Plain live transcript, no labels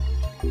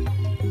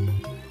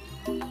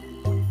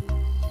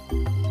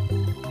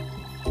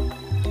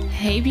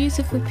Hey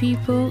beautiful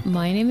people,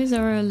 my name is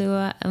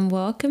Orolua and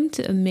welcome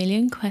to A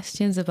Million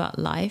Questions About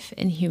Life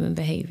and Human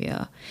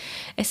Behavior.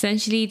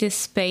 Essentially, this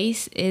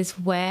space is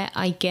where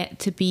I get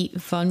to be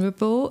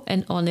vulnerable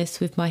and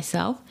honest with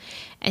myself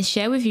and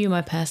share with you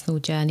my personal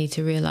journey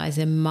to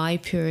realizing my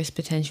purest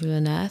potential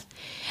on earth.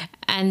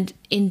 And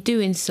in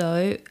doing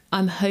so,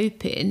 I'm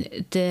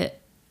hoping that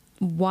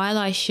while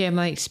I share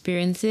my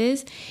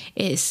experiences,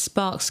 it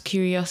sparks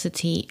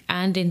curiosity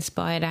and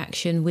inspired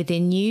action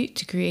within you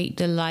to create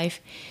the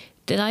life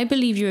that I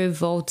believe your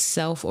evolved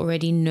self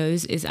already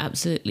knows is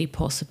absolutely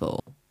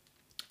possible.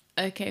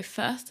 Okay,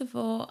 first of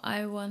all,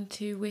 I want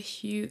to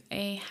wish you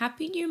a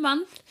happy new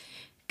month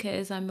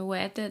because I'm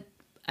aware that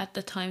at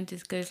the time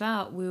this goes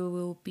out, we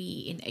will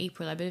be in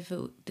April. I believe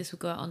this will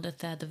go out on the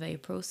 3rd of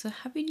April. So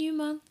happy new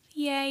month.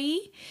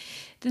 Yay.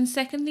 Then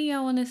secondly,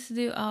 I want us to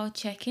do our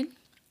check-in.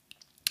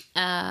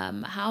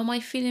 How am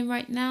I feeling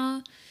right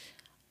now?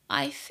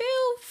 I feel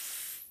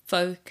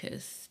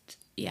focused.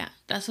 Yeah,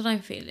 that's what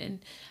I'm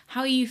feeling.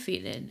 How are you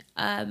feeling?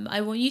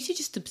 I want you to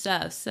just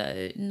observe.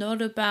 So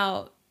not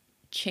about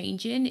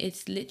changing.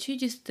 It's literally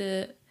just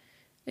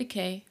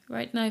okay,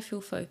 right now I feel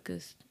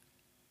focused.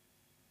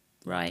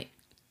 Right.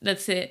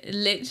 That's it.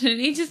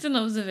 Literally just an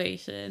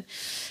observation.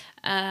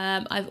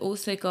 I've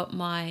also got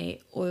my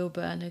oil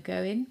burner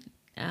going.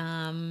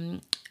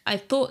 I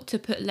thought to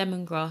put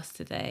lemongrass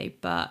today,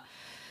 but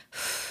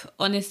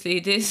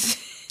honestly, this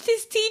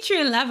tea tree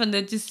and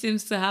lavender just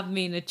seems to have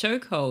me in a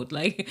chokehold.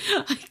 Like,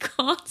 I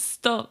can't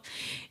stop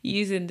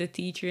using the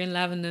tea tree and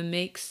lavender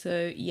mix.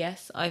 So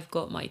yes, I've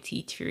got my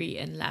tea tree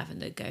and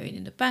lavender going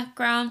in the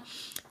background.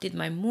 Did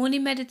my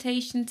morning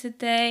meditation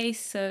today,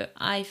 so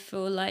I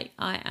feel like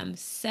I am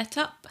set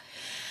up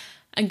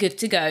and good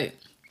to go.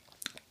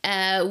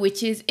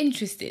 Which is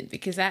interesting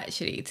because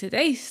actually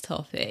today's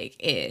topic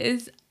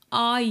is,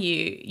 are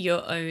you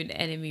your own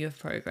enemy of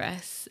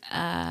progress?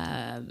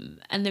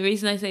 And the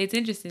reason I say it's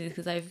interesting is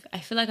because I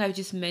feel like I've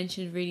just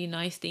mentioned really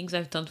nice things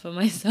I've done for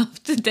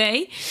myself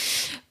today.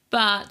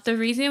 But the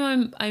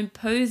reason I'm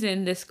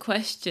posing this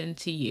question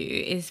to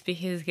you is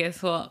because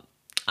guess what?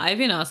 I've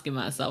been asking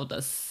myself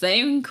the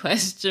same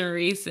question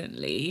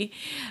recently.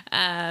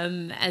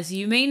 As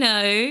you may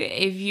know,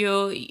 if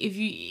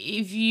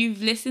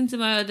you've listened to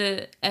my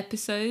other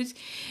episodes,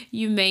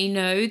 you may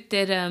know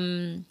that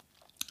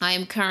I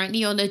am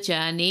currently on a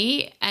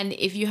journey, and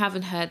if you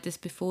haven't heard this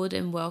before,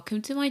 then welcome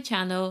to my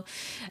channel,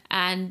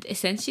 and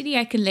essentially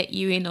I can let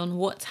you in on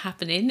what's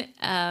happening.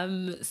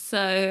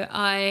 So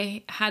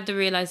I had the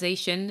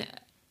realization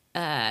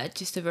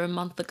just over a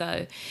month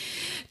ago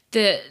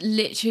that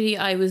literally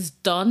I was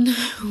done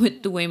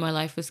with the way my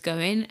life was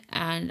going,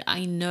 and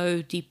I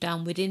know deep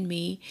down within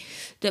me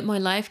that my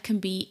life can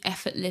be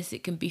effortless,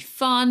 it can be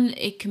fun,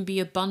 it can be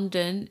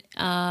abundant,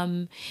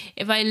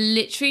 if I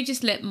literally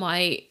just let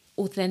my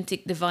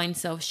authentic divine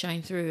self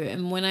shine through.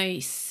 And when I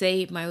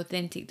say my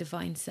authentic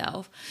divine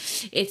self,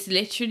 it's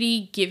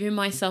literally giving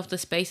myself the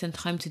space and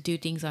time to do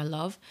things I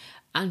love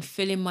and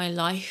filling my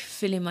life,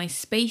 filling my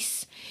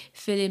space,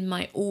 filling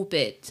my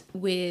orbit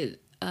with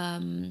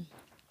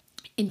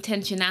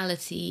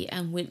intentionality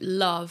and with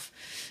love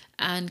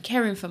and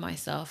caring for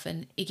myself,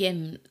 and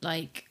again,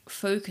 like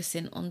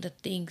focusing on the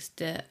things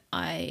that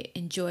I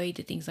enjoy,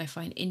 the things I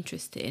find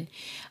interesting.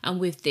 And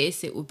with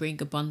this, it will bring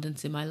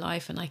abundance in my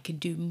life and I can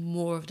do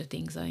more of the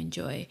things I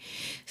enjoy.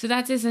 So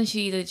that's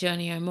essentially the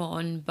journey I'm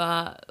on.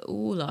 But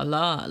ooh la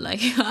la, like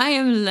I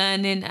am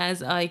learning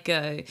as I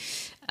go.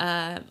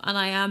 And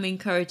I am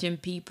encouraging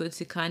people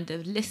to kind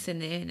of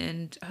listen in,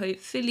 and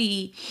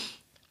hopefully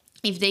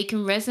if they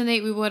can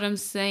resonate with what I'm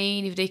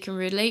saying, if they can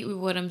relate with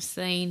what I'm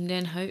saying,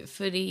 then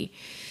hopefully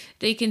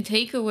they can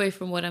take away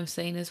from what I'm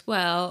saying as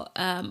well,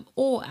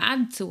 or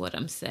add to what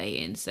I'm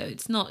saying. So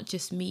it's not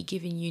just me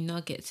giving you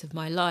nuggets of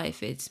my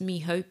life. It's me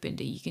hoping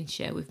that you can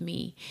share with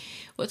me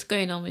what's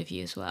going on with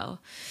you as well.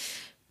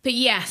 But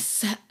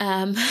yes,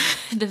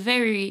 the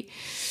very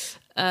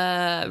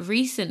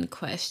recent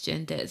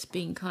question that's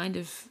been kind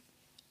of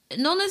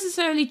not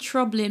necessarily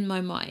troubling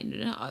my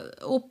mind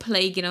or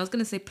plaguing. I was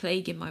going to say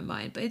plaguing my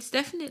mind, but it's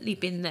definitely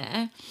been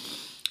there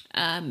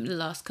the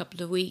last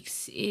couple of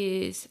weeks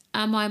is,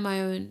 am I my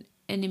own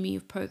enemy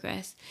of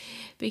progress?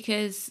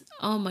 Because,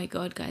 oh my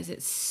God, guys,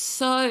 it's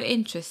so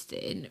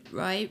interesting,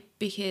 right?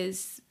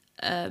 Because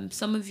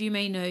some of you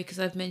may know, because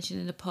I've mentioned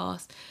in the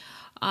past,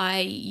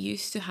 I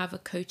used to have a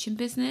coaching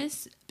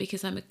business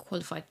because I'm a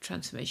qualified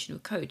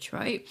transformational coach,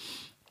 right?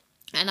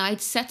 And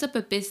I'd set up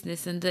a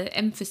business, and the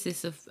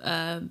emphasis of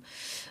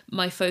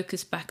my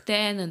focus back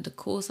then and the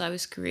course I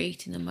was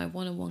creating and my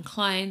one-on-one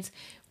clients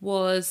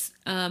was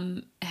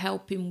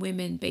helping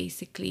women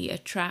basically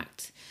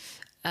attract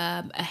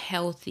a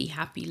healthy,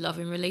 happy,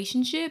 loving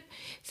relationship.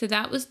 So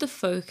that was the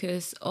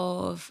focus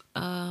of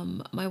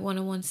my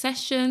one-on-one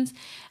sessions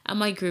and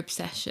my group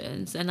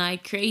sessions. And I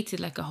created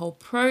like a whole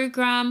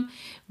program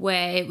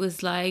where it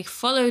was like,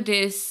 follow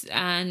this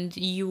and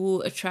you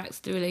will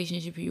attract the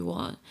relationship you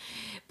want.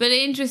 But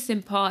the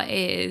interesting part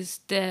is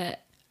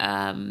that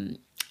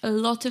a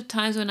lot of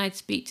times when I'd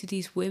speak to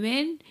these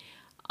women,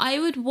 I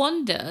would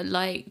wonder,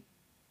 like,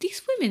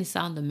 these women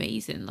sound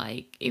amazing.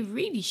 Like, it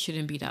really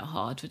shouldn't be that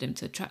hard for them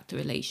to attract a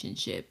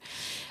relationship.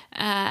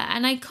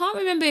 And I can't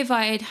remember if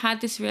I had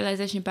this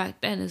realization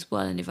back then as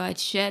well, and if I had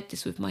shared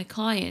this with my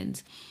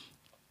clients.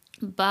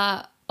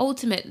 But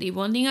ultimately,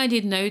 one thing I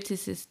did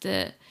notice is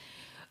that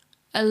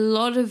a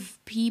lot of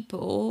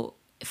people,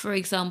 for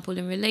example,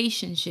 in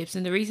relationships,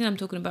 and the reason I'm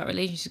talking about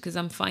relationships because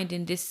I'm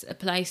finding this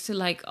applies to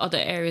like other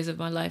areas of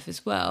my life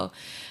as well.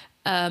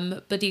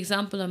 But the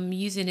example I'm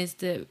using is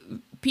that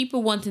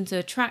people wanting to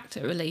attract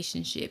a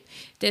relationship,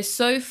 they're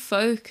so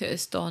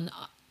focused on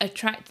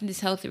attracting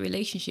this healthy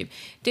relationship,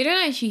 they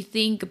don't actually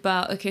think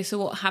about, okay, so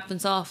what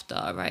happens after,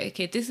 right?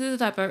 Okay, this is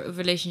the type of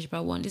relationship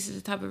I want. This is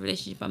the type of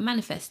relationship I'm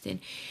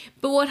manifesting.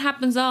 But what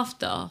happens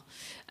after?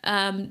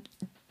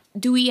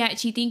 Do we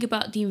actually think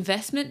about the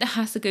investment that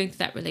has to go into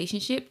that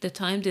relationship, the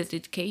time, the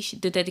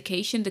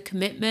dedication, the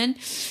commitment,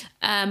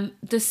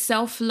 the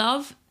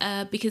self-love?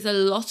 Because a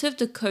lot of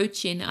the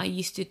coaching I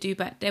used to do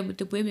back then with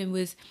the women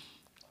was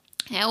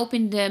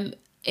helping them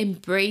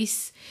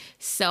embrace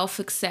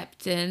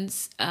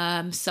self-acceptance,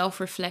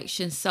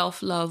 self-reflection,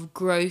 self-love,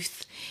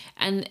 growth,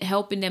 and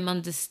helping them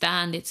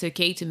understand it's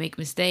okay to make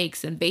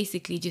mistakes and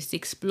basically just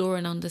explore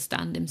and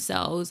understand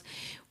themselves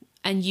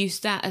and use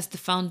that as the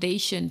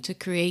foundation to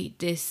create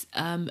this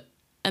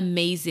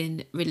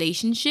amazing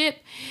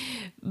relationship.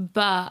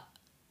 But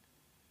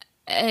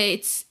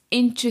it's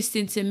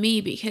interesting to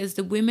me because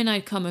the women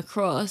I come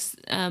across,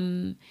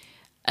 a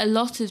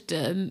lot of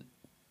them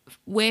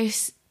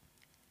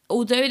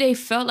although they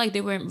felt like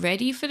they weren't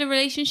ready for the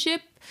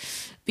relationship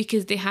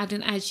because they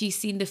hadn't actually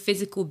seen the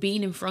physical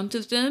being in front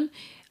of them,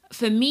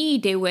 for me,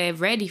 they were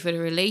ready for the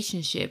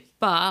relationship.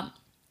 But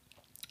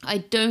I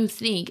don't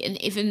think,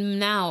 and even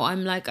now,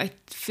 I'm like, I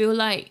feel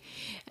like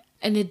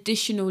an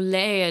additional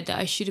layer that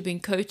I should have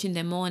been coaching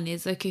them on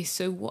is, okay,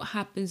 so what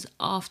happens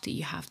after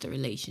you have the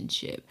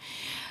relationship?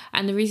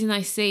 And the reason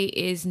I say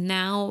is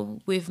now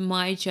with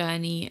my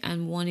journey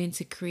and wanting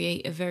to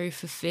create a very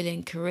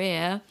fulfilling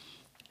career,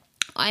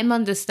 I'm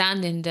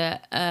understanding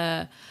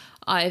that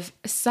I've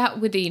sat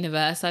with the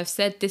universe. I've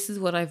said, this is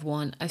what I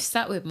want. I've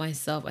sat with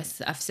myself.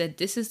 I've said,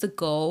 this is the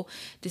goal.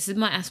 This is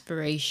my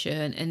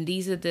aspiration. And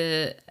these are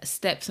the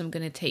steps I'm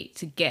going to take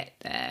to get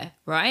there.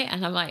 Right.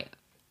 And I'm like,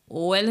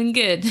 well and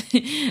good.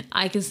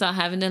 I can start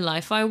having the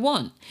life I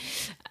want.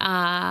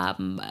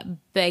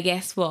 But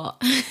guess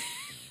what?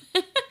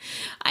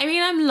 I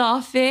mean, I'm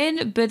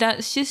laughing, but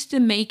that's just to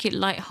make it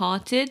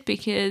lighthearted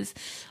because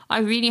I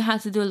really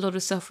had to do a lot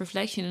of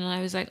self-reflection, and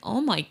I was like, oh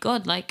my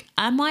God, like,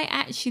 am I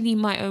actually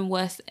my own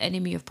worst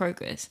enemy of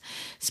progress?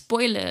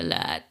 Spoiler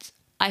alert,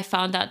 I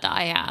found out that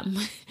I am.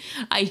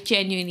 I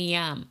genuinely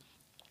am.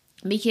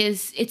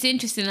 Because it's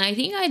interesting, I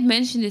think I'd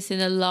mentioned this in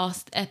the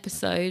last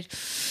episode,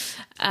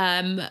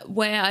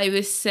 where I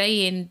was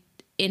saying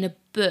in a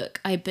book,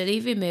 I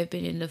believe it may have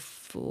been in the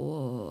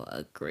 4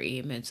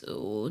 Agreements.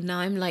 Oh, now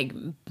I'm like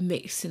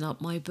mixing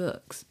up my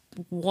books.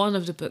 One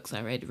of the books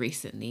I read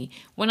recently,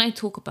 when I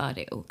talk about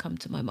it, it will come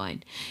to my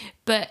mind.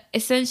 But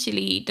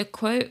essentially, the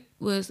quote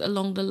was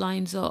along the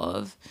lines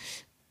of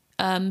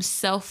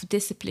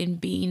self-discipline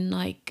being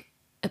like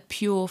a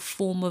pure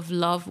form of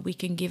love we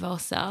can give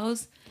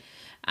ourselves.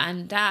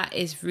 And that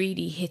is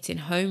really hitting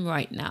home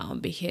right now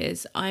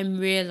because I'm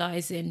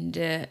realizing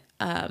that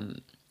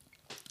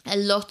a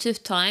lot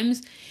of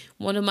times,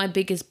 one of my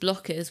biggest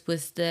blockers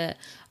was that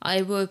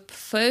I would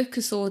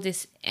focus all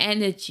this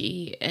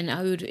energy and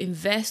I would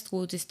invest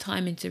all this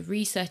time into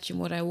researching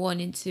what I want,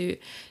 into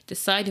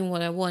deciding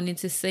what I want,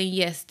 into saying,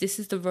 yes, this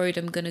is the road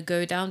I'm going to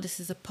go down. This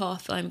is a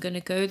path I'm going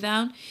to go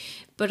down.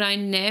 But I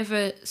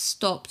never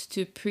stopped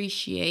to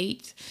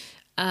appreciate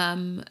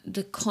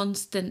the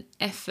constant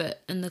effort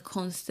and the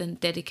constant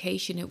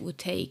dedication it would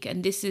take.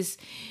 And this is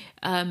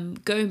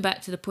going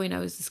back to the point I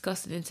was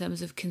discussing in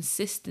terms of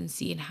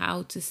consistency and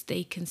how to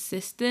stay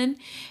consistent.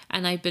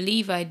 And I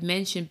believe I'd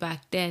mentioned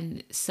back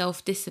then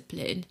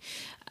self-discipline,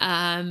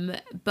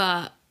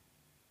 but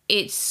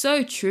it's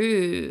so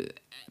true.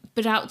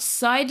 But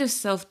outside of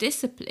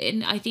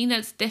self-discipline, I think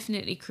that's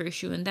definitely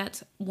crucial. And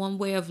that's one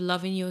way of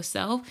loving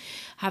yourself,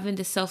 having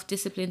the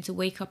self-discipline to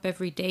wake up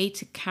every day,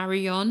 to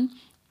carry on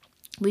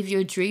with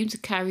your dream, to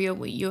carry on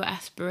with your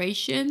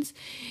aspirations.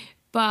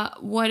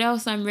 But what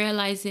else I'm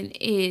realizing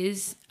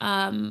is,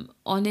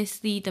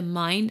 honestly, the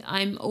mind.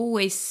 I'm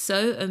always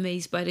so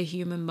amazed by the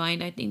human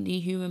mind. I think the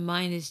human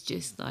mind is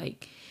just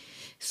like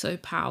so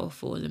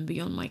powerful and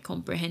beyond my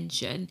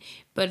comprehension.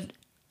 But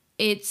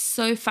it's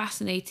so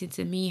fascinating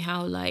to me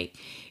how like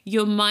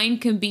your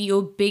mind can be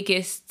your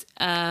biggest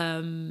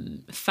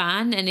fan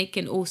and it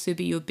can also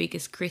be your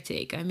biggest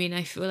critic. I mean,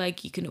 I feel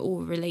like you can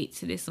all relate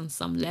to this on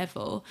some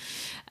level.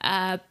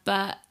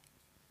 But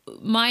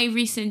my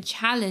recent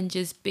challenge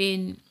has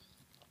been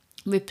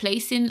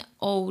replacing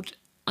old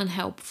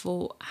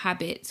unhelpful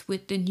habits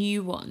with the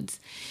new ones.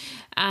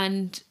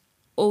 And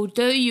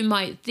although you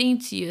might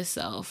think to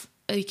yourself,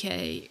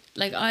 okay,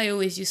 like I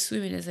always use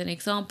swimming as an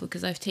example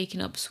because I've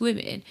taken up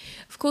swimming.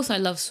 Of course I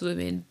love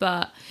swimming,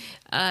 but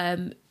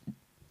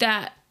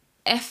that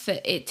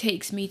effort it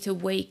takes me to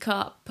wake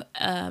up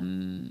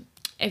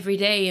every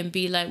day and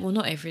be like, well,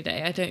 not every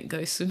day, I don't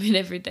go swimming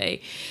every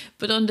day,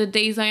 but on the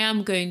days I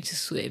am going to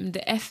swim,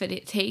 the effort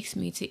it takes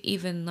me to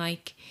even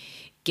like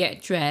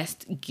get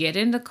dressed, get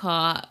in the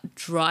car,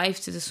 drive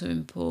to the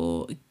swimming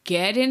pool,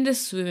 get in the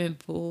swimming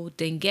pool,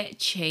 then get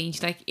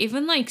changed, like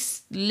even like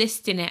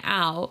listing it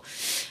out,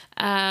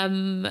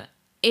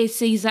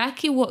 it's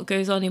exactly what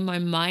goes on in my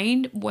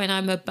mind when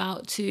I'm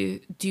about to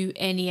do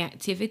any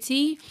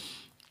activity.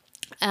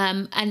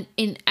 And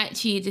in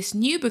actually this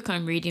new book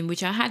I'm reading,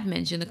 which I had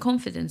mentioned, The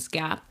Confidence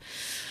Gap,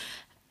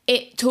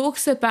 it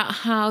talks about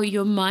how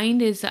your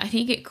mind is, I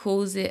think it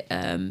calls it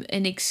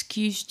an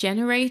excuse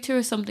generator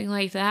or something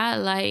like that.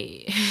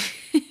 Like,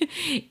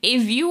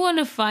 if you want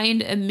to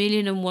find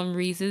 1,000,001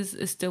 reasons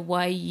as to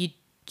why you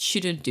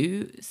shouldn't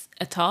do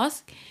a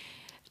task,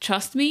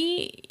 trust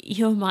me,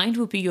 your mind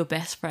will be your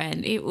best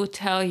friend. It will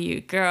tell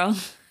you, girl,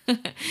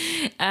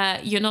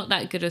 you're not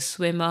that good a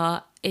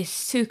swimmer.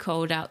 It's too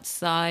cold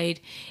outside.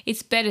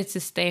 It's better to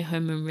stay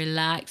home and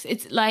relax.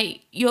 It's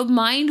like your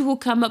mind will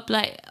come up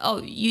like,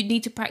 oh, you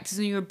need to practice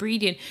on your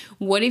breathing.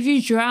 What if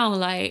you drown?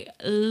 Like,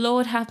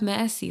 Lord have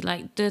mercy.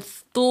 Like the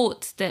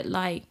thoughts that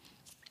like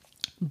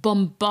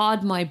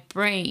bombard my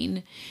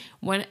brain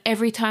when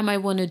every time I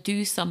want to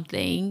do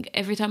something,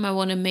 every time I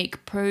want to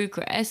make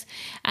progress,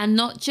 and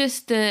not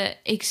just the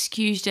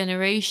excuse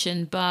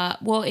generation,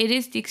 but well, it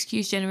is the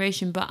excuse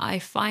generation, but I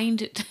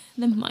find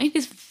the mind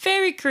is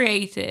very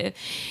creative.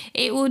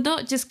 It will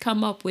not just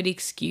come up with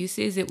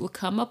excuses, it will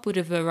come up with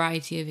a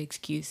variety of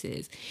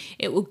excuses.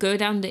 It will go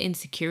down the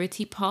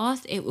insecurity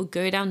path, it will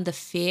go down the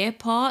fear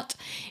part,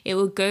 it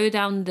will go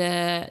down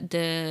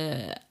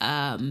the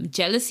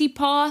jealousy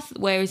path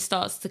where it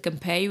starts to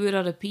compare you with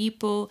other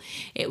people.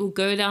 It will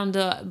go down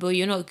the, well,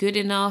 you're not good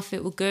enough.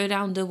 It will go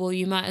down the, well,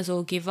 you might as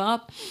well give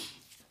up.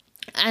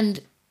 And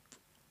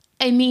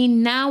I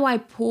mean, now I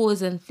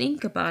pause and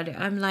think about it.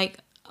 I'm like,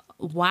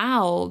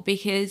 wow,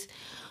 because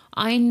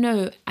I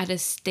know at a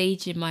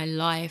stage in my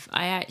life,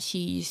 I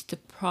actually used to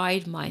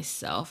pride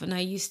myself and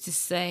I used to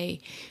say,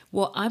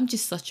 well, I'm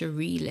just such a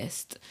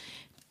realist.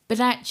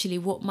 But actually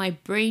what my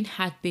brain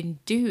had been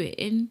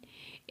doing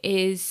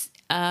is,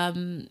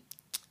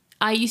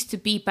 I used to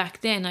be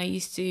back then, I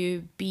used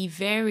to be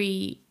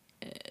very,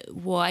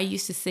 I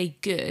used to say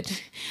good.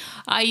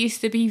 I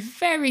used to be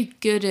very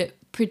good at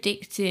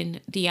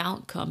predicting the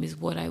outcome is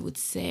what I would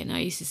say. And I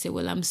used to say,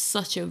 well, I'm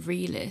such a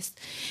realist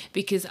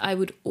because I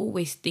would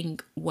always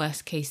think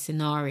worst case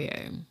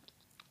scenario.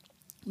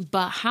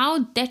 But how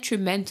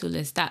detrimental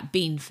has that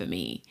been for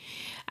me?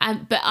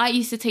 But I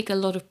used to take a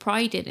lot of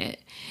pride in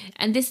it.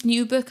 And this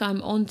new book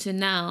I'm on to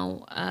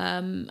now,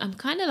 I'm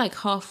kind of like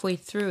halfway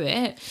through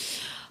it.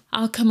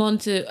 I'll come on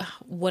to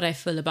what I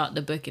feel about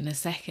the book in a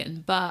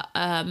second. But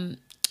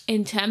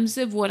in terms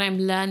of what I'm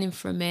learning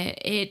from it,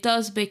 it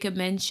does make a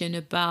mention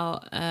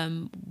about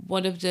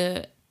one of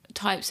the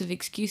types of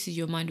excuses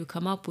your mind will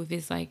come up with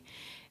is like,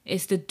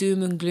 it's the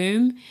doom and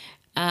gloom,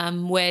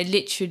 where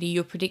literally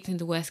you're predicting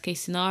the worst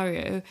case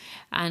scenario.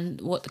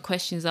 And what the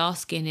question is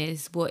asking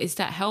is, well, is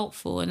that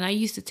helpful? And I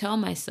used to tell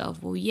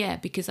myself, well, yeah,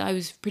 because I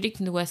was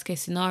predicting the worst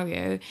case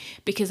scenario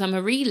because I'm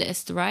a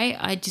realist, right?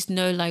 I just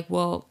know like,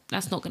 well,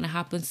 that's not going to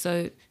happen.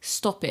 So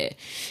stop it.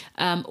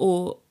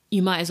 Or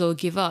you might as well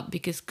give up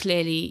because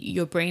clearly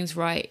your brain's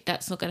right.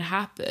 That's not going to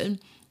happen.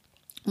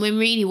 When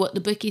really what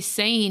the book is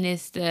saying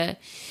is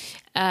that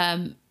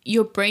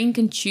your brain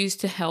can choose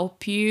to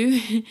help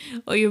you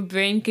or your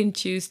brain can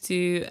choose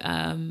to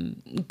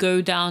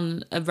go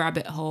down a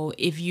rabbit hole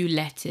if you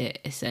let it,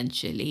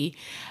 essentially.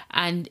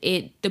 And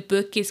the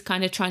book is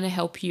kind of trying to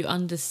help you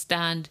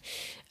understand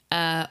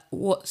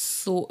what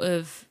sort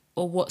of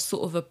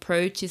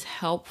approach is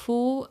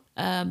helpful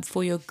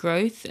for your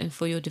growth and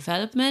for your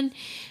development,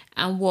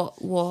 and what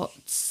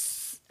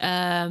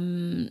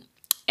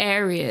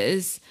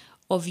areas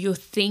of your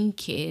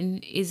thinking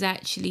is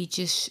actually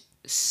just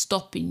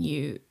stopping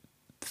you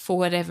for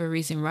whatever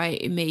reason, right?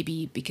 It may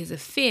be because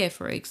of fear,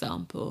 for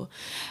example.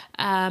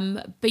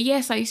 But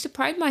yes, I used to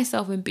pride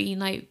myself in being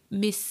like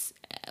Miss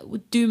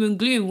Doom and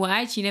Gloom. Well,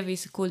 I actually never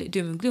used to call it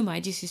Doom and Gloom. I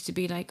just used to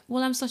be like,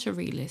 well, I'm such a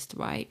realist,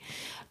 right?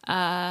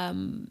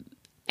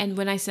 And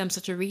when I say I'm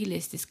such a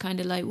realist, it's kind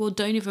of like, well,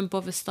 don't even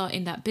bother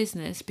starting that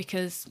business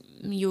because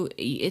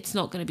it's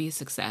not going to be a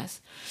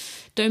success.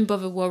 Don't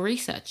bother what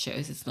research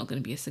shows it's not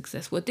going to be a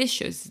success. What this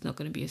shows is not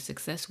going to be a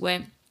success.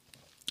 Where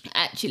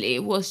actually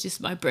it was just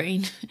my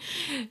brain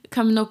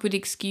coming up with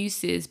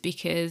excuses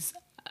because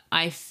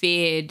I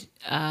feared,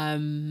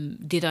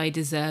 did I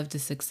deserve the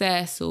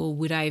success, or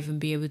would I even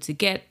be able to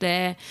get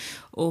there,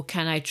 or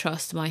can I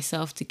trust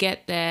myself to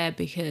get there?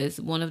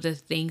 Because one of the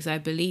things I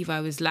believe I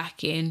was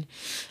lacking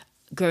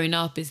growing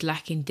up is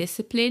lacking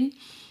discipline.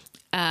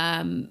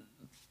 But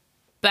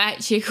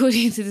actually,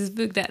 according to this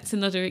book, that's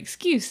another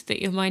excuse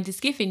that your mind is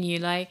giving you.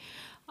 Like,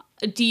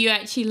 do you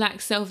actually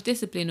lack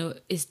self-discipline, or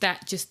is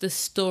that just the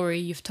story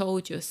you've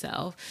told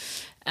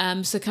yourself?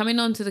 So coming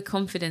on to the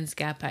confidence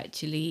gap,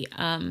 actually,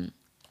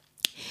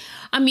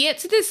 I'm yet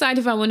to decide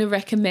if I want to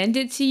recommend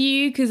it to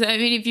you, because I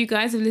mean, if you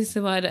guys have listened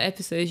to my other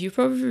episodes, you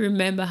probably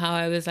remember how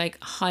I was like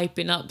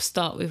hyping up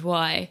Start With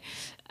Why,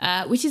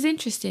 which is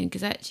interesting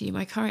because actually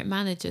my current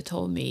manager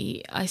told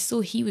me, I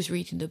saw he was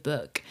reading the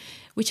book,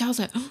 which I was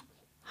like, oh,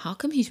 how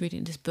come he's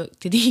reading this book?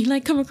 Did he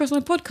like come across my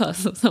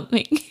podcast or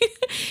something?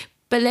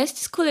 But let's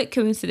just call it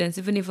coincidence,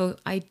 even if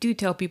I do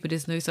tell people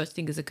there's no such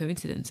thing as a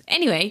coincidence.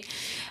 Anyway,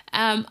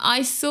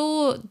 I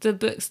saw the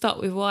book Start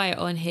With Why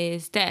on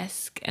his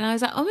desk, and I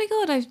was like, oh my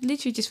God, I've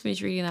literally just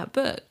finished reading that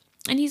book.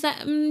 And he's like,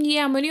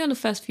 yeah, I'm only on the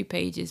first few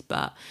pages,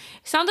 but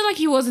it sounded like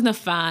he wasn't a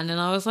fan.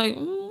 And I was like,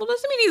 well,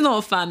 doesn't mean he's not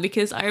a fan,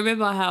 because I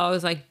remember how I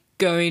was like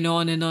going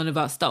on and on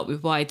about Start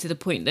With Why, to the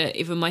point that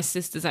even my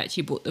sisters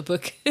actually bought the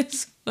book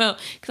as well,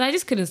 because I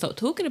just couldn't stop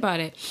talking about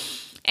it.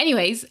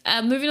 Anyways,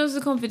 moving on to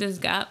the confidence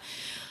gap.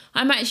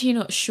 I'm actually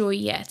not sure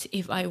yet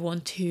if I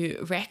want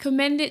to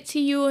recommend it to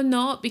you or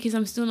not, because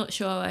I'm still not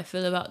sure how I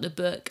feel about the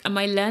book. Am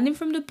I learning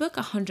from the book?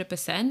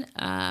 100%.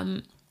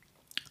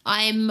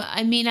 I'm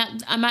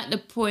at the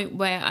point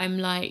where I'm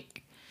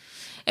like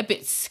a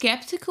bit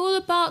skeptical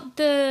about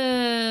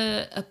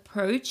the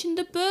approach in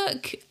the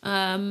book.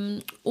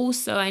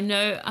 Also, I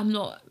know I'm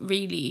not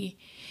really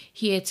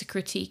here to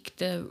critique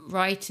the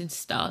writing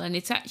style, and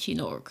it's actually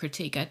not a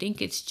critique. I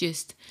think it's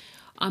just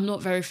I'm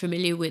not very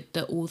familiar with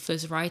the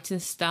author's writing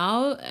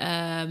style,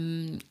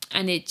 and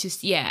it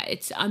just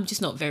I'm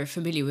just not very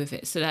familiar with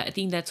it. So I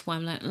think that's why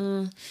I'm like,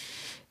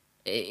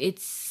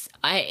 it's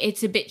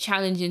a bit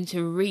challenging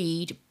to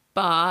read.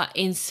 But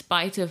in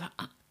spite of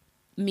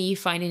me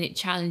finding it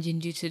challenging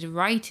due to the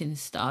writing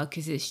style,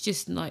 because it's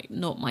just like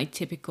not my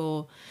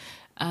typical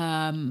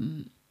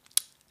style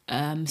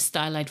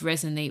I'd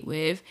resonate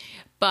with,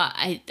 but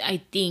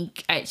I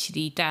think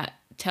actually that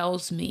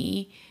tells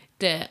me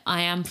that I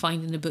am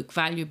finding the book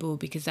valuable,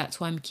 because that's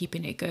why I'm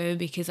keeping it going,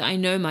 because I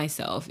know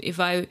myself. If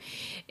I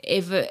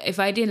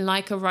didn't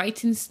like a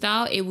writing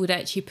style, it would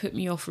actually put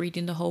me off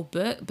reading the whole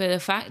book. But the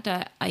fact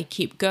that I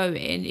keep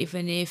going,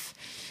 even if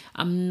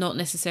I'm not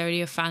necessarily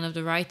a fan of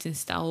the writing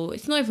style,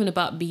 it's not even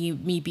about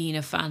me being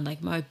a fan.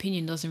 Like, my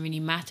opinion doesn't really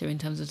matter in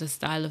terms of the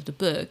style of the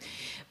book.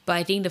 But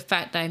I think the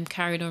fact that I'm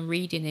carrying on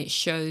reading it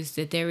shows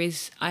that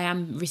I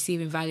am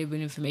receiving valuable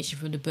information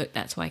from the book.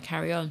 That's why I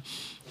carry on.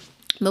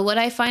 But what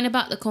I find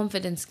about the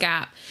confidence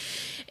gap,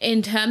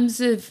 in terms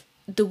of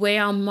the way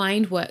our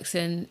mind works,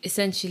 and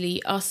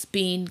essentially us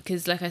being,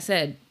 because like I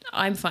said,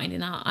 I'm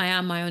finding out I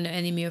am my own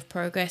enemy of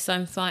progress.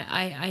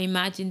 I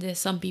imagine there's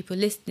some people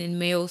listening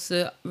may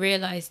also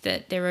realize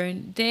that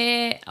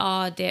they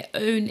are their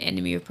own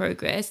enemy of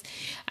progress,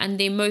 and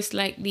they most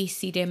likely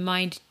see their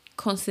mind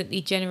constantly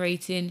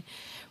generating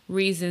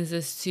reasons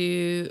as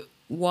to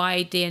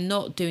why they're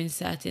not doing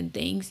certain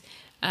things.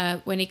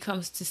 When it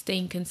comes to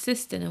staying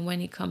consistent, and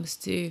when it comes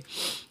to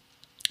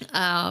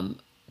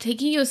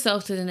taking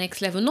yourself to the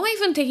next level, not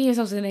even taking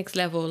yourself to the next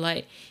level,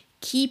 like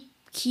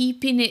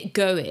keeping it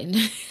going,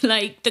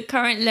 like the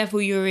current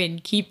level you're in,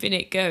 keeping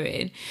it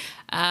going.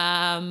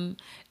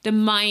 The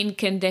mind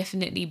can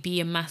definitely be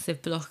a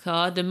massive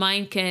blocker. The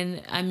mind can,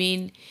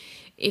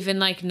 even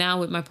like now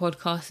with my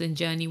podcasting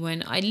journey,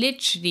 when I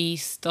literally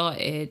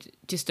started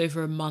just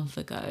over a month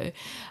ago,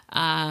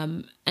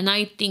 and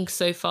I think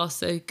so far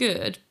so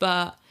good,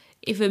 but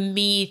even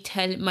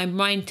my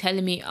mind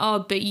telling me,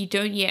 oh, but you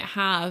don't yet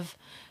have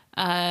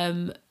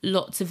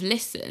lots of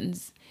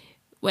listens,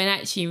 when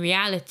actually in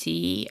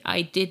reality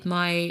I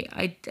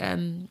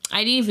didn't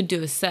even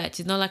do a search.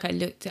 It's not like I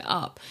looked it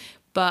up,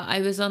 but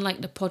I was on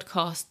like the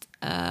podcast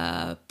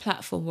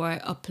platform where I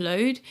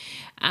upload,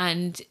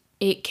 and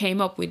it came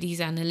up with these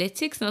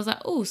analytics, and I was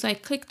like, oh, so I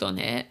clicked on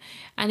it,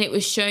 and it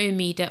was showing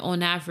me that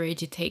on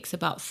average it takes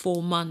about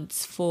 4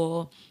 months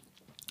for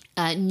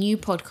new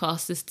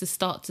podcasters to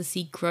start to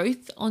see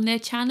growth on their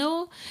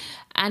channel.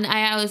 And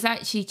I was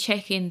actually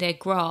checking their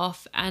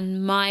graph,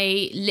 and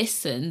my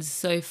listens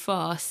so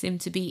far seem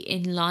to be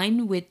in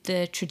line with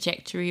the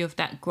trajectory of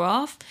that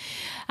graph.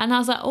 And I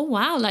was like, oh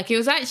wow, like it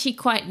was actually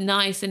quite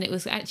nice, and it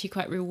was actually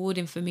quite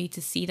rewarding for me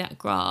to see that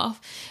graph.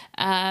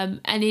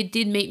 And it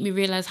did make me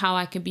realize how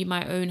I can be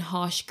my own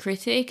harsh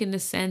critic, in the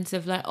sense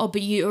of like, oh,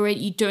 but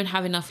you don't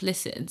have enough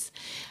listens.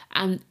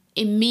 And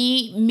in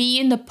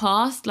me in the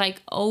past,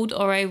 like old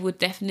Ore would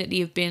definitely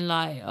have been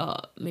like, oh,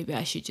 maybe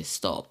I should just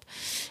stop.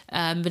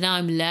 But now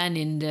I'm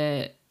learning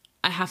that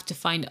I have to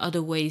find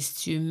other ways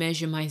to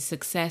measure my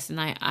success,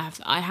 and I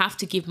have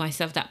to give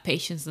myself that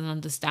patience and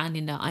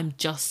understanding that I'm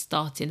just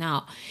starting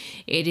out.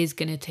 It is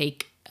going to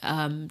take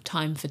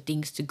time for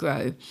things to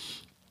grow.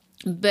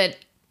 But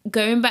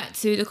going back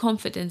to the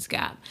confidence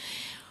gap,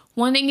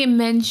 one thing it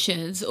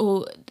mentions,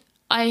 or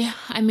I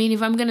mean,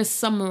 if I'm going to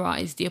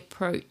summarize the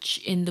approach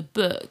in the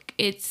book,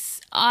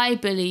 I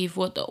believe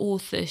what the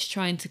author is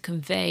trying to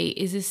convey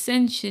is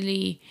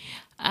essentially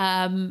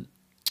a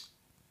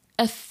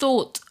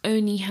thought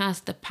only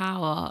has the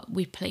power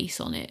we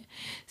place on it.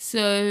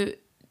 So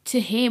to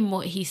him,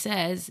 what he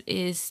says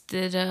is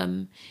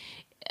that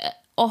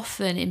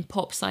often in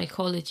pop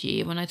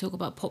psychology, when I talk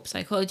about pop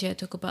psychology, I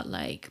talk about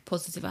like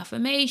positive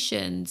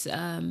affirmations,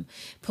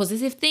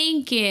 positive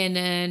thinking,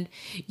 and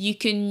you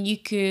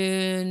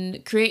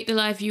can create the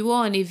life you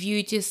want if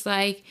you just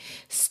like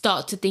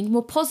start to think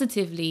more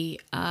positively,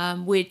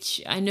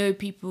 which I know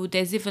people,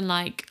 there's even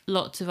like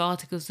lots of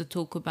articles that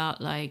talk about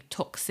like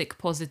toxic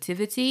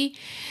positivity.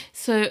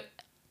 So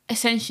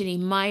essentially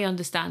my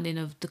understanding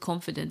of the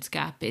confidence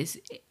gap is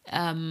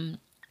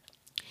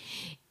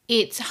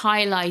it's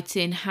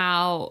highlighting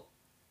how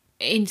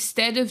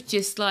instead of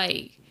just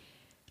like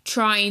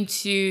trying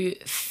to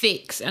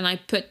fix, and I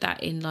put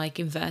that in like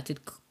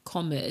inverted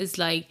commas,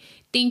 like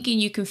thinking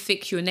you can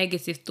fix your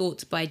negative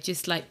thoughts by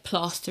just like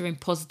plastering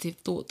positive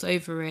thoughts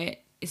over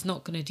it is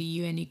not going to do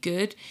you any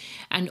good.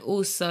 And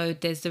also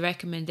there's the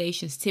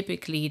recommendations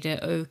typically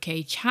that,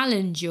 okay,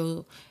 challenge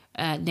your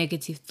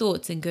negative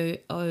thoughts and go,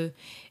 oh,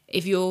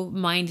 if your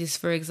mind is,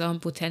 for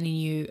example, telling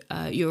you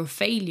you're a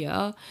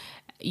failure,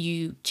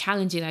 you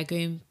challenge it by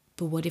going,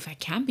 but what if I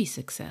can be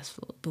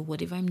successful? But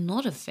what if I'm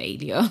not a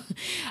failure?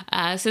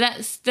 So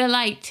that's the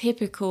like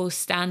typical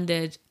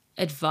standard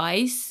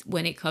advice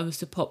when it comes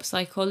to pop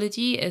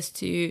psychology as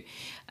to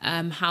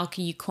how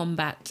can you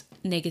combat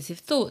negative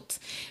thoughts.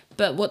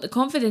 But what the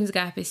confidence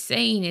gap is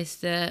saying is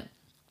that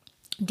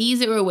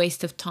these are a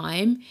waste of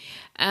time.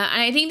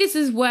 And I think this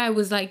is where I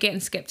was like getting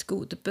skeptical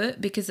with the book,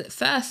 because at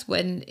first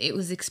when it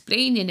was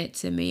explaining it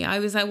to me, I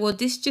was like, well,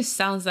 this just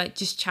sounds like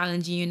just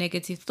challenging your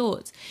negative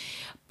thoughts.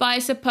 But I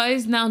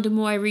suppose now the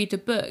more I read the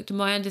book, the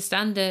more I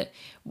understand that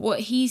what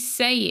he's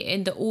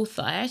saying, the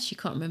author, I actually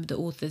can't remember the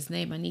author's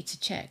name. I need to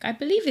check. I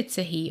believe it's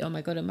a he. Oh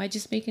my God, am I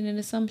just making an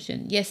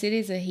assumption? Yes, it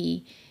is a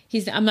he.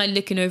 I'm like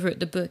looking over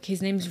at the book.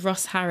 His name's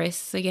Russ Harris.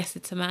 So yes,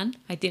 it's a man.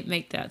 I didn't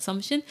make that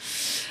assumption.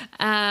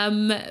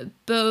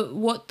 But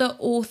what the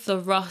author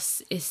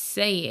Russ is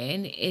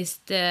saying is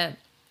that,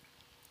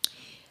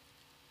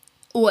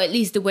 or at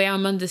least the way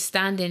I'm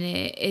understanding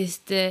it, is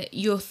that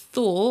your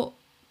thought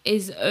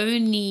is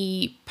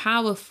only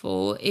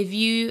powerful if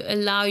you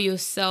allow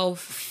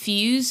yourself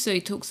fuse. So he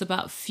talks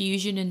about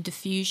fusion and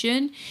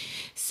diffusion.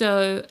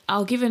 So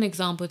I'll give an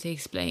example to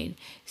explain.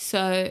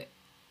 So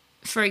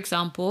for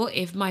example,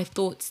 if my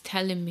thought's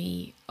telling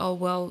me, oh,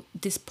 well,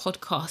 this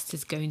podcast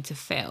is going to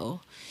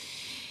fail,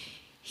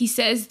 he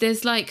says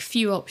there's like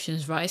few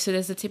options, right? So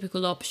there's a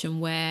typical option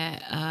where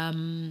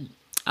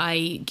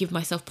I give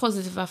myself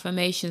positive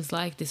affirmations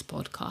like this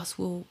podcast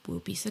will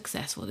be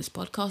successful. This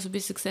podcast will be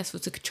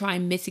successful, to try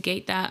and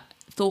mitigate that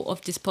thought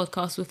of this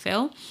podcast will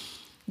fail.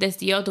 There's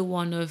the other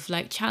one of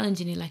like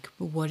challenging it, like,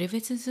 well, what if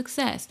it's a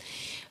success?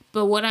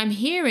 But what I'm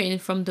hearing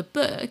from the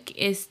book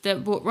is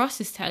that what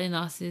Ross is telling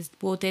us is,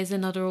 well, there's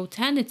another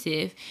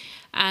alternative.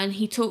 And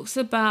he talks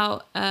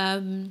about,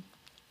 I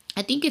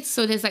think it's,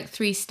 so there's like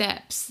 3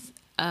 steps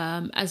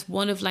as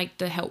one of like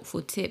the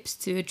helpful tips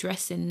to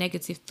addressing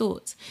negative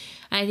thoughts.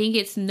 And I think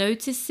it's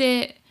notice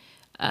it,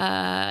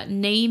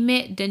 name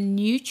it, then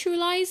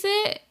neutralize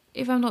it,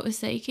 if I'm not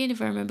mistaken,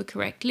 if I remember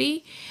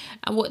correctly.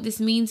 And what this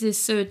means is,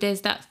 so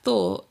there's that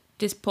thought,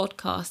 this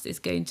podcast is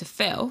going to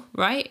fail,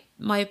 right?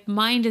 My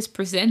mind has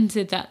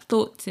presented that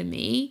thought to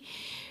me.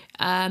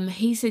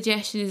 His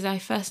suggestion is I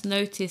first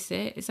notice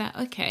it. Is that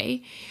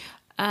okay?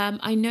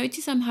 I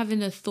notice I'm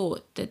having a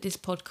thought that this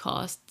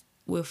podcast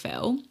will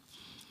fail.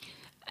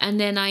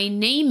 And then I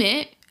name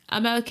it.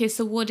 I'm like, okay,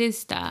 so what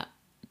is that?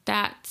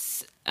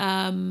 That's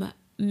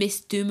Miss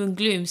Doom and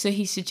Gloom. So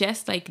he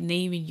suggests like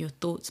naming your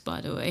thoughts,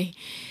 by the way.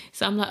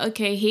 So I'm like,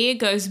 okay, here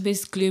goes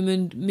Miss Doom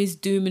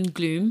and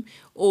Gloom,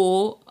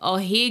 or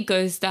here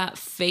goes that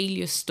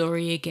failure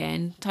story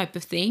again, type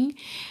of thing,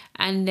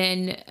 and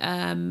then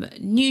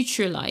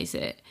neutralize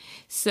it.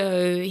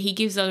 So he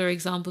gives other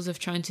examples of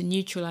trying to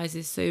neutralize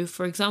it. So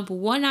for example,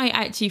 one I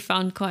actually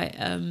found quite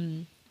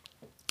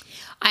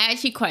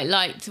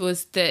liked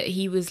was that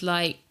he was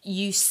like,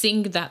 you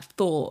sing that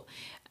thought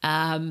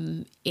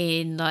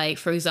in like,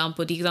 for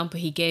example, the example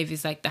he gave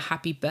is like the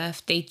happy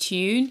birthday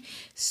tune.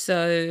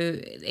 So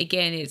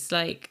again, it's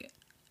like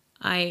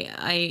I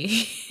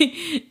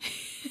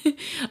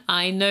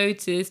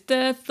noticed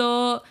the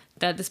thought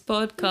that this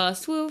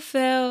podcast will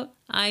fail.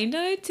 I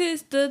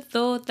noticed the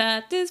thought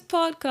that this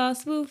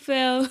podcast will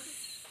fail.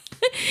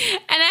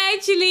 And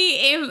actually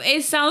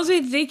it sounds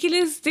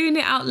ridiculous doing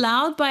it out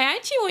loud, but I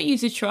actually want you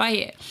to try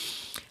it,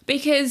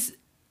 because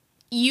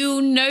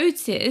you'll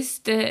notice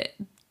that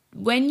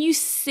when you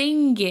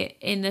sing it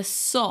in a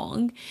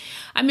song,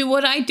 I mean,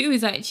 what I do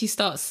is I actually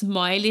start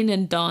smiling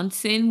and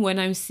dancing when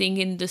I'm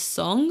singing the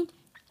song.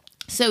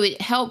 So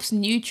it helps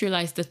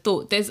neutralize the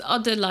thought. There's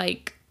other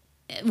like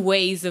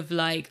ways of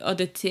like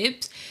other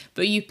tips,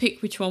 but you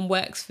pick which one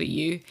works for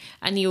you.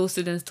 And he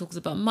also then talks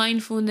about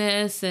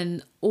mindfulness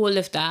and all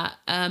of that.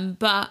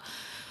 But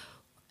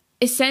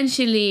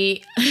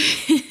essentially,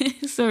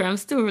 sorry, I'm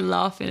still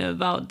laughing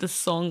about the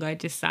song I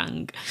just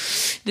sang,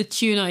 the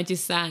tune I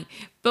just sang.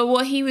 But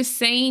what he was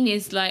saying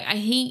is like,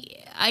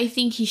 I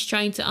think he's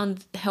trying to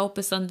help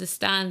us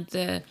understand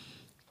the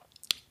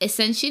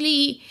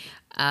essentially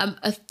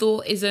A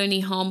thought is only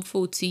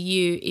harmful to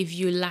you if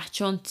you latch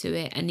onto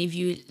it and if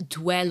you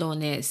dwell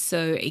on it.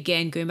 So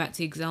again, going back to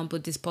the example,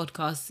 this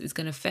podcast is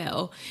going to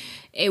fail.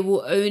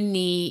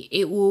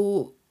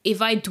 If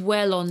I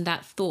dwell on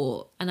that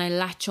thought and I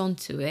latch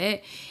onto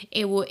it,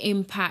 it will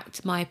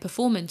impact my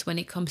performance when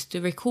it comes to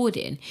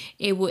recording.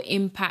 It will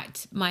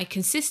impact my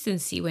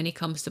consistency when it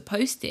comes to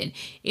posting.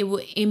 It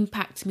will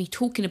impact me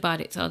talking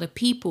about it to other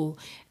people,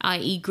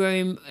 i.e.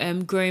 growing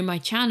my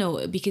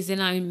channel, because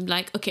then I'm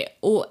like, okay,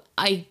 or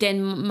I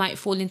then might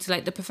fall into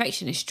like the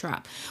perfectionist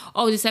trap.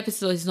 Oh, this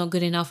episode is not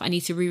good enough. I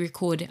need to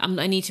re-record.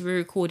 I need to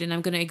re-record and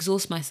I'm going to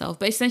exhaust myself.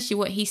 But essentially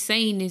what he's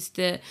saying is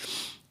that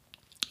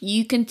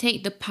you can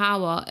take the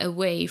power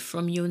away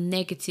from your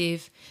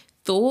negative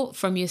thought,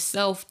 from your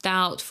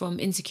self-doubt, from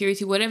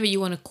insecurity, whatever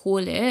you want to call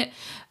it.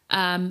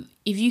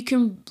 If you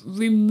can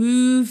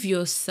remove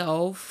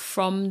yourself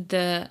from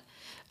the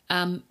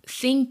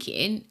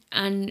thinking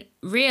and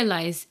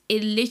realize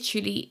it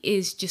literally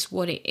is just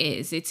what it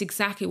is. It's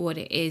exactly what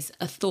it is,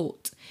 a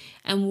thought.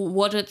 And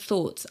what are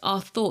thoughts?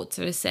 Our thoughts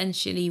are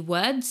essentially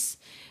words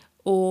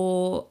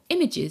or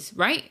images,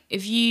 right?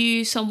 If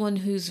you someone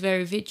who's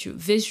very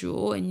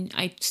visual and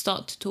I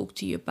start to talk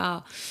to you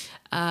about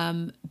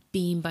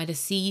being by the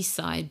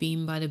seaside,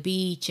 being by the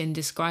beach and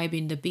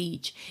describing the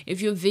beach,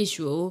 if you're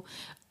visual,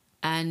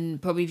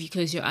 and probably if you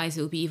close your eyes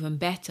it'll be even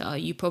better,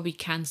 you probably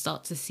can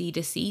start to see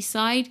the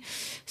seaside.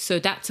 So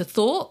that's a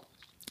thought.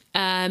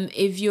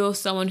 If you're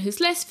someone who's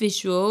less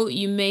visual,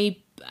 you may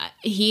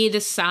hear the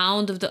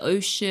sound of the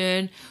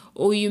ocean,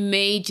 or you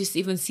may just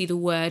even see the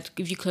word,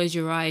 if you close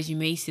your eyes, you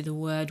may see the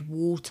word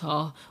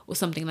water or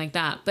something like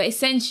that. But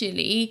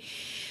essentially,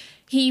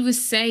 he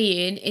was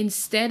saying,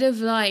 instead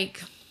of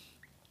like,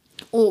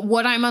 or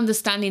what I'm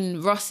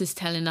understanding Ross is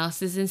telling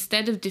us is,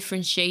 instead of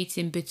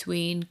differentiating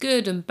between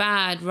good and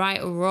bad,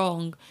 right or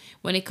wrong,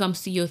 when it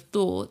comes to your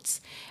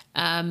thoughts,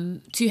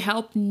 to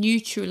help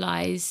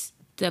neutralize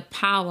the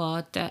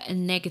power that a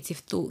negative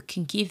thought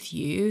can give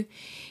you,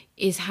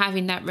 is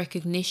having that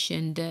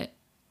recognition that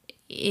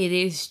it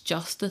is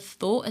just a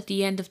thought at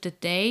the end of the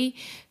day.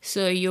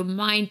 So your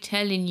mind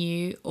telling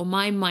you, or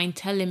my mind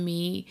telling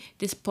me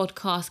this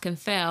podcast can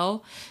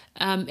fail,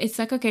 it's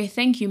like, okay,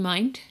 thank you,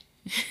 mind.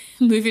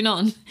 Moving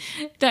on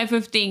type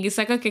of thing. It's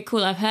like, okay,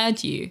 cool, I've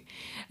heard you.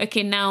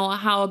 Okay, now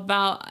how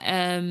about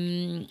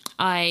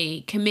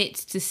I commit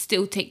to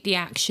still take the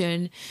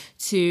action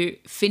to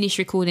finish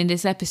recording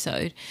this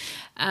episode.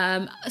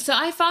 So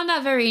I found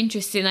that very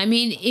interesting. I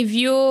mean, if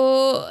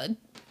you're...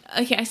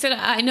 Okay,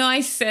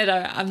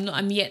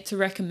 I'm yet to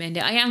recommend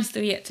it. I am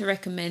still yet to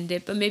recommend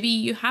it, but maybe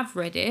you have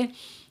read it.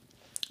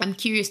 I'm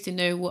curious to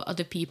know what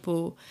other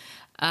people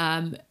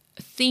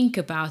think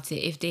about it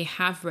if they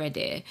have read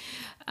it.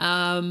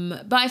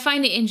 But I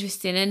find it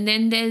interesting. And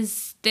then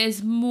there's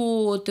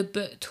more the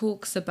book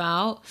talks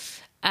about,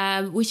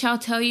 which I'll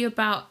tell you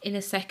about in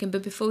a second.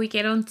 But before we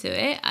get onto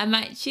it, I'm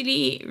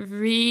actually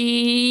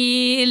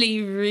really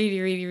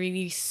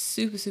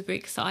super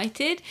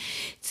excited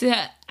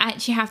to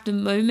actually have the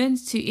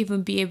moment to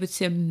even be able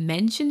to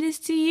mention this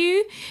to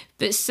you.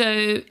 But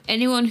so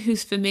anyone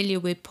who's familiar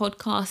with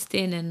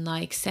podcasting and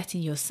like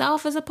setting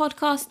yourself as a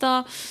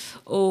podcaster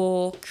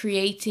or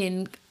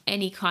creating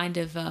any kind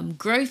of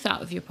growth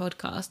out of your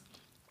podcast,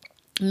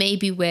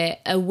 maybe we're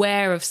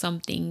aware of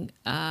something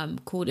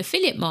called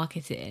affiliate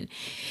marketing.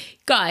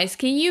 Guys,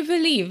 can you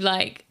believe,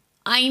 like,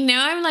 I know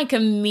I'm like a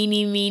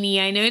mini,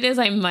 I know there's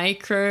like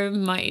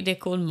they're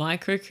called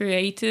micro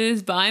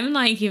creators, but I'm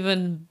like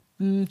even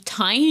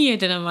tinier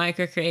than a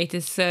micro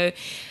creator. So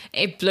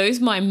it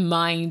blows my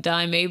mind that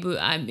I'm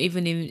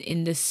even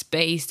in this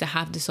space to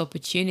have this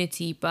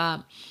opportunity.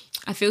 But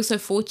I feel so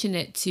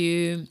fortunate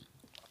to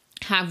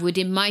have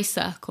within my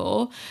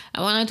circle.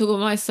 And when I talk about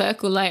my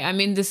circle, like, I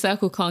mean, the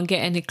circle can't get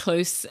any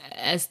close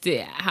as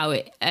to how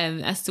it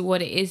as to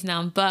what it is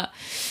now. But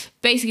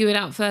basically,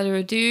 without further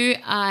ado,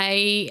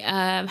 I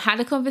had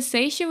a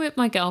conversation with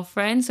my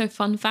girlfriend. So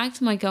fun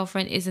fact, my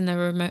girlfriend is an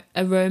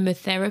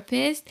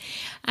aromatherapist,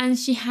 and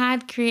she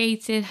had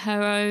created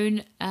her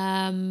own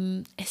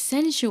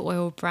essential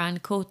oil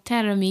brand called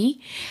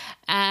Terami.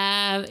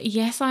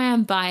 Yes, I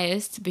am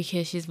biased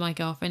because she's my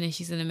girlfriend and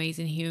she's an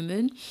amazing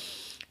human.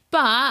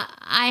 But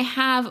I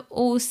have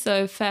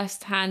also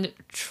firsthand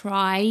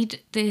tried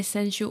the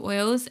essential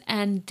oils,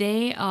 and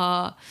they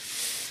are,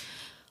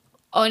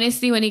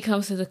 honestly, when it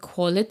comes to the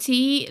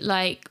quality,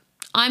 like,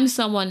 I'm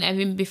someone, I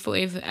mean, before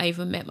I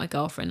even met my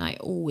girlfriend, I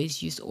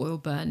always used oil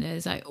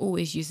burners. I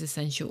always use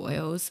essential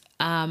oils.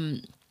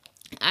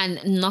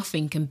 And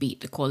nothing can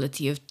beat the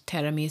quality of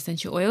Terami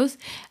essential oils.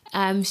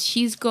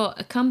 She's got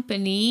a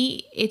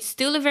company. It's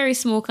still a very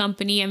small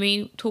company. I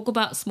mean, talk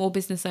about small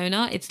business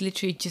owner. It's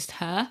literally just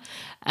her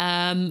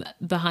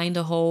behind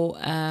the whole,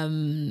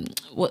 behind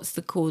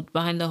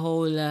the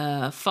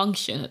whole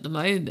function at the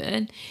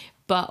moment.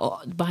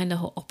 But behind the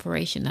whole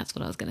operation, that's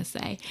what I was going to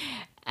say.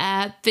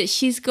 But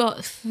she's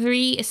got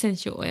 3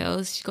 essential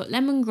oils. She's got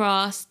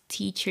lemongrass,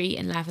 tea tree,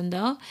 and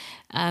lavender.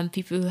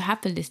 People who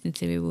have been listening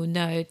to me will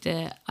know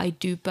that I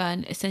do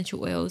burn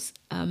essential oils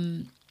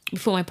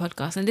before my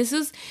podcast. And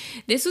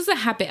this was a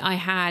habit I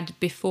had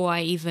before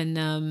I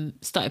even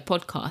started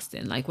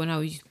podcasting. Like when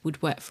I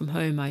would work from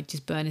home, I'd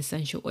just burn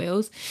essential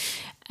oils.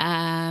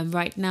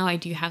 Right now I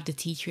do have the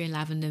tea tree and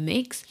lavender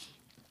mix,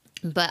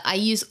 but I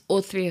use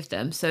all three of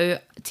them. So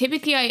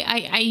typically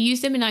I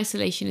use them in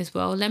isolation as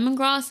well.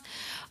 Lemongrass,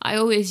 I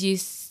always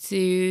use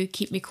to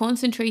keep me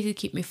concentrated,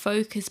 keep me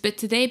focused. But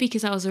today,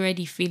 because I was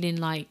already feeling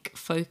like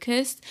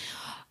focused,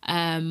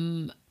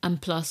 and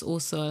plus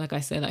also, like I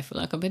said, I feel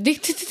like I'm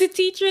addicted to the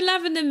tea tree and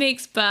lavender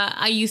mix, but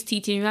I use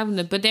tea tree and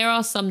lavender. But there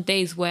are some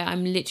days where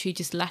I'm literally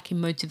just lacking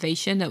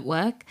motivation at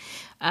work.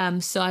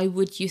 So I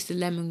would use the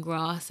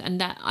lemongrass, and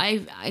that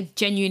I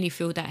genuinely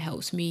feel that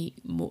helps me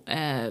more,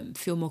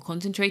 feel more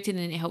concentrated,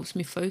 and it helps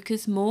me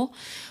focus more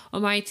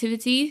on my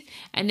activities.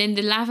 And then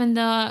the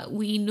lavender,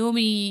 we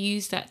normally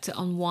use that to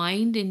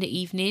unwind in the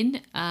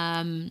evening,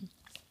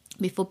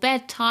 before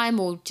bedtime,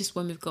 or just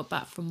when we've got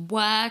back from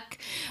work.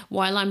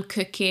 While I'm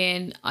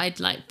cooking, I'd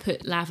like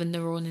put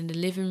lavender on in the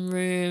living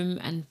room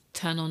and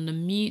turn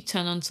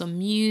on some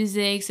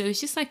music. So it's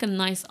just like a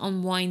nice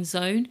unwind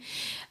zone.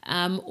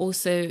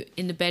 Also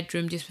in the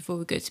bedroom, just before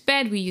we go to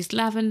bed, we use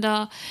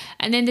lavender.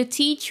 And then the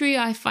tea tree,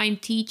 I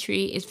find tea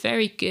tree is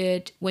very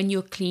good when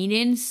you're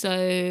cleaning.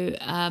 So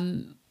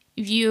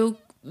if you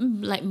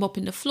like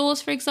mopping the floors,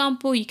 for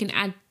example, you can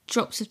add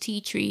drops of tea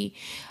tree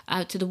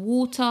to the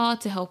water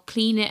to help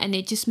clean it, and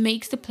it just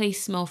makes the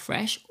place smell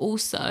fresh.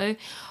 Also,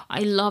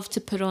 I love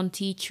to put on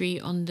tea tree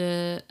on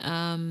the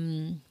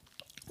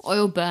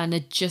oil burner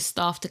just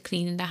after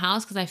cleaning the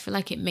house, because I feel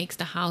like it makes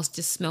the house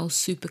just smell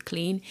super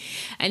clean.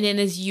 And then,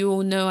 as you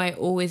all know, I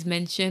always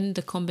mention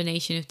the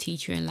combination of tea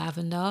tree and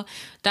lavender.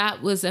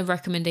 That was a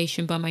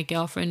recommendation by my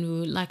girlfriend,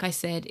 who, like I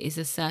said, is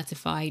a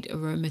certified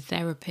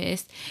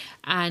aromatherapist.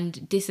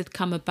 And this had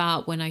come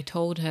about when I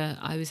told her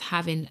I was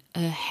having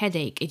a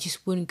headache. It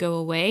just wouldn't go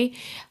away.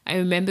 I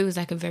remember it was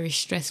like a very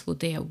stressful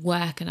day at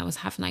work, and I was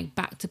having like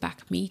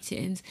back-to-back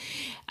meetings,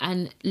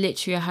 and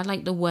literally I had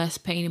like the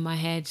worst pain in my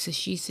head. So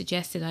she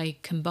suggested I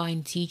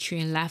combine tea tree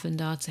and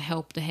lavender to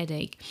help the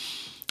headache.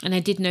 And I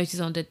did notice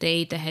on the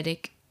day the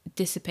headache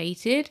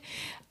dissipated.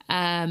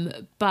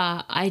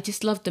 But I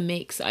just love the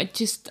mix. I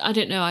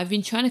don't know. I've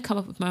been trying to come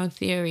up with my own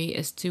theory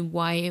as to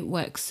why it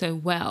works so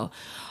well.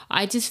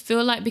 I just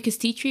feel like, because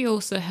tea tree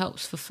also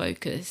helps for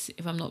focus,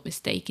 if I'm not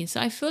mistaken.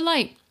 So I feel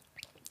like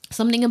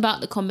something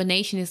about the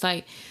combination is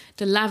like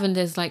the lavender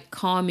is like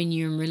calming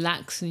you and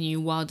relaxing you,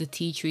 while the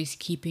tea tree is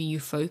keeping you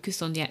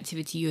focused on the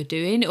activity you're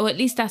doing, or at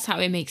least that's how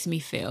it makes me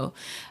feel.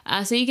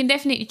 So you can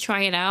definitely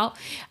try it out.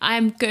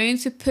 I'm going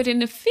to put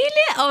in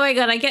affiliate. Oh my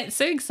God, I get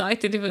so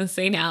excited even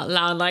saying it out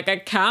loud. Like, I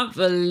can't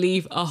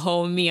believe a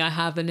whole me I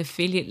have an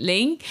affiliate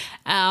link.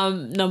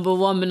 Number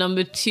one, but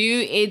number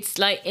two, it's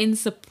like in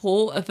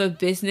support of a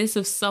business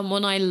of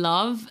someone I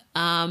love,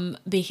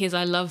 because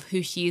I love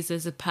who she is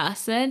as a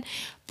person.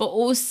 But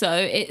also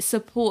it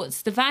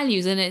supports the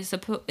values, and it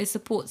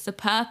supports the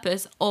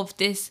purpose of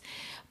this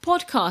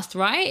podcast,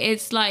 right?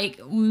 It's like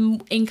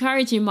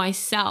encouraging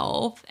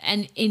myself,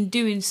 and in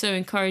doing so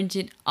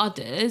encouraging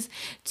others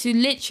to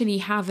literally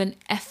have an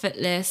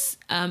effortless,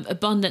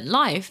 abundant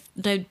life.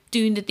 They're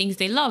doing the things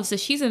they love. So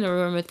she's an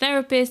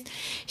aromatherapist.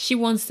 She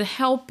wants to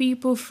help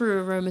people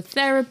through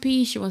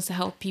aromatherapy. She wants to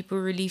help people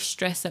relieve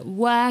stress at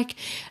work,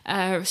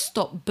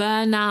 stop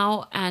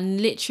burnout, and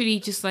literally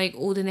just like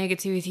all the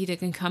negativity that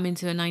can come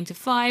into a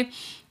 9-to-5.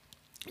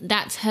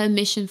 That's her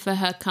mission for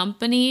her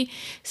company.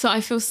 So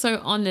I feel so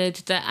honored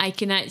that I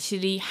can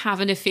actually have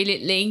an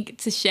affiliate link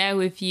to share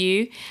with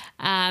you.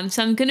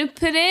 So I'm going to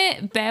put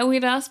it, bear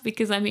with us,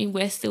 because I mean,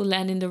 we're still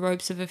learning the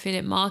ropes of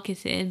affiliate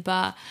marketing,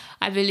 but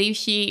I believe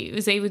she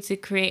was able to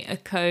create a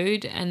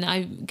code, and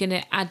I'm going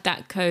to add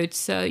that code.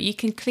 So you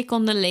can click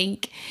on the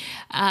link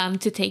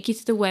to take you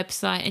to the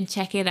website and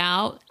check it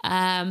out.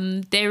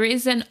 There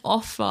is an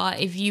offer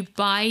if you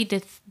buy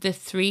the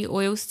 3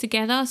 oils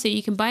together. So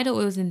you can buy the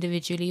oils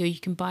individually, or you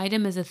can buy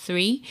them as a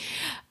 3.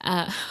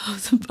 I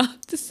was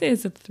about to say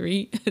as a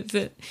 3.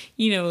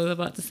 You know what I was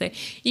about to say.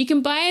 You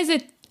can buy as a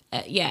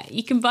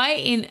you can buy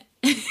it in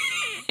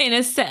in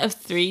a set of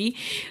 3,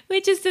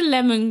 which is the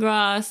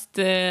lemongrass,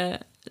 the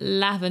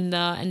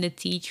lavender, and the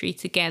tea tree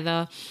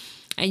together.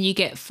 And you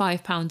get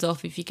 £5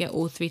 off if you get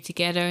all 3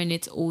 together, and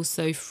it's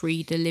also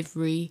free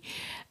delivery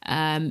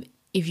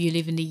if you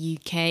live in the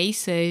UK.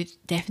 So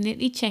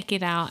definitely check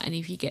it out, and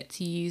if you get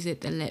to use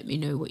it, then let me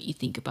know what you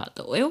think about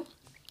the oil.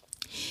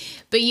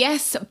 But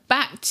yes,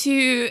 back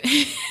to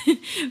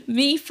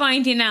me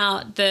finding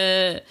out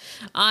that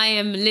I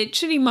am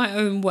literally my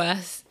own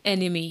worst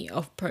enemy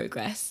of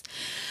progress.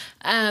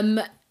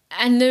 So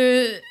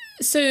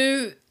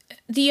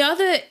the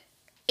other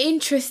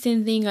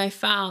interesting thing I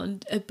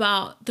found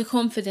about the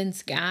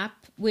confidence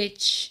gap,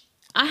 which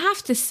I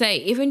have to say,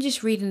 even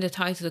just reading the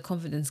title, The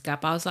Confidence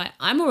Gap, I was like,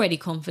 I'm already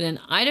confident.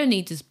 I don't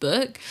need this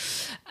book.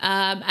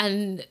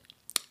 And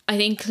I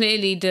think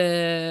clearly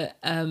the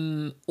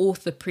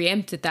author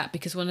preempted that,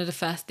 because one of the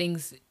first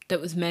things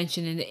that was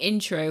mentioned in the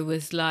intro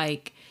was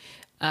like,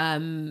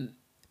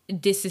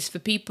 this is for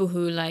people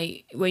who,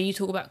 like, when you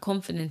talk about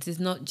confidence, it's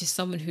not just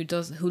someone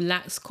who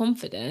lacks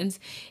confidence.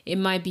 It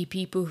might be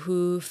people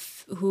who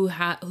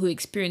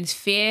experience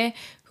fear,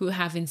 who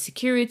have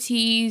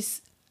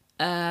insecurities.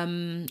 I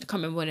can't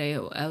remember what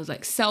I was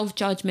like,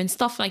 self-judgment,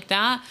 stuff like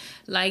that.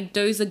 Like,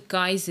 those are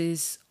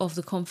guises of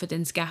the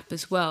confidence gap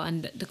as well.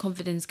 And the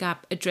confidence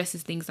gap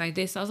addresses things like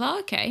this. I was like,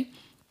 okay,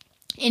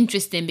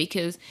 interesting,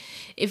 because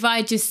if I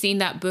had just seen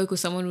that book or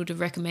someone would have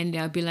recommended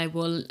it, I'd be like,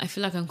 well, I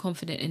feel like I'm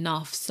confident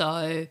enough,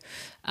 so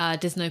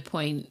there's no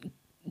point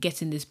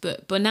getting this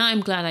book. But now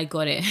I'm glad I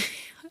got it.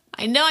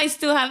 I know I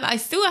still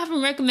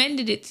haven't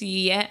recommended it to you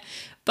yet,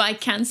 but I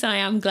can say I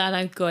am glad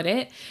I've got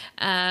it,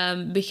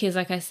 because,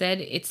 like I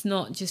said, it's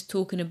not just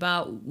talking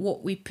about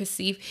what we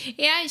perceive.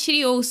 It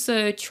actually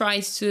also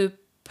tries to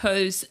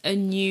pose a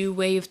new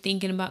way of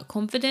thinking about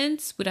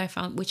confidence, which I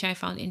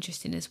found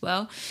interesting as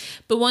well.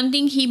 But one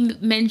thing he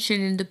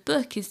mentioned in the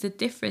book is the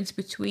difference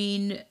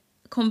between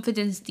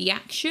confidence, the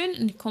action,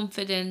 and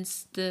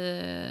confidence,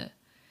 the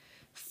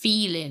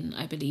feeling.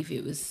 I believe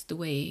it was the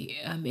way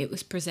it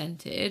was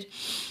presented,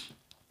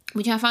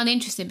 which I found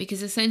interesting,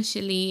 because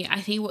essentially I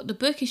think what the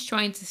book is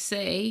trying to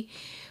say,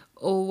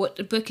 or what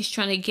the book is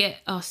trying to get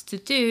us to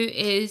do,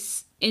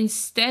 is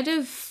instead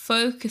of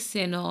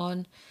focusing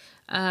on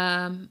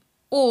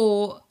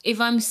or if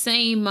I'm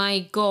saying my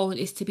goal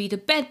is to be the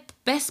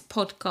best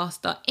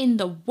podcaster in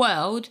the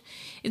world,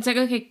 it's like,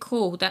 okay,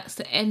 cool, that's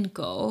the end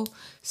goal.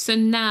 So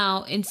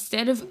now,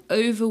 instead of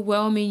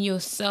overwhelming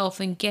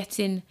yourself and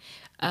getting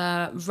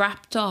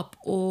wrapped up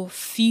or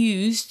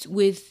fused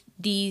with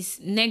these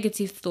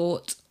negative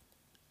thoughts,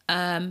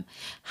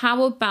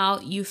 how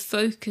about you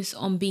focus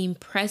on being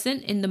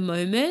present in the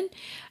moment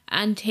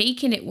and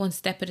taking it one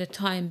step at a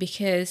time?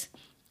 Because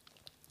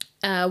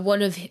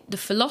one of the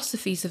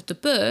philosophies of the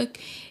book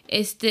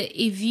is that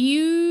if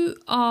you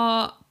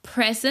are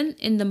present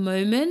in the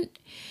moment,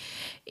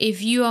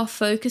 if you are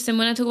focused, and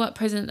when I talk about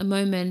present at the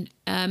moment,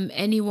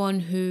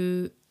 anyone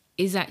who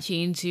is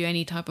actually into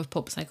any type of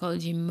pop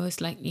psychology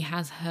most likely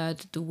has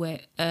heard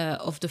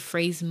of the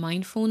phrase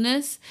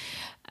mindfulness.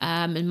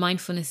 And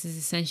mindfulness is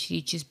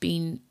essentially just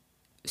being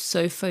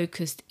so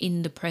focused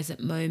in the present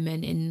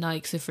moment. In,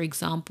 like, so for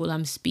example,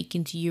 I'm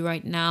speaking to you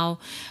right now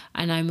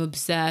and I'm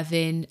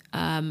observing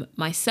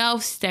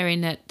myself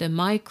staring at the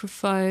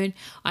microphone.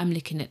 I'm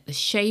looking at the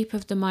shape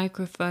of the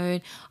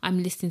microphone.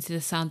 I'm listening to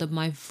the sound of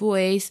my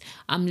voice.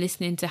 I'm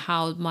listening to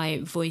how my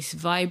voice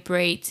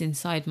vibrates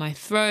inside my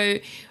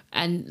throat.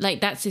 And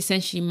like, that's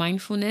essentially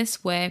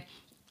mindfulness, where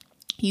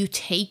you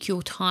take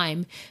your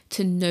time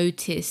to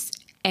notice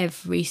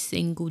every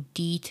single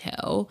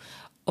detail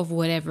of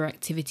whatever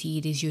activity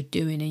it is you're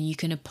doing. And you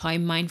can apply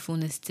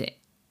mindfulness to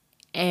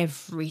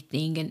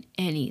everything and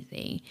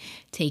anything.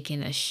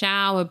 Taking a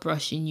shower,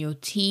 brushing your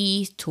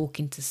teeth,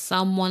 talking to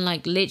someone.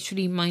 Like,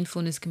 literally,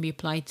 mindfulness can be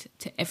applied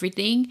to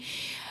everything.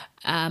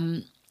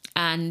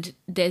 And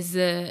there's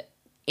a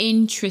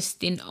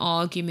interesting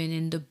argument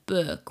in the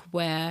book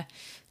where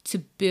to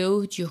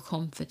build your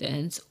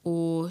confidence,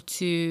 or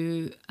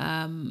to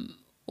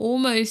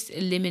almost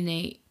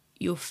eliminate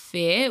your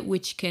fear,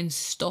 which can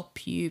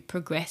stop you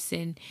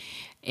progressing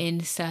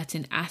in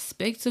certain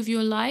aspects of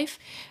your life,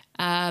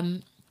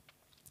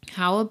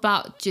 how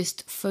about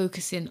just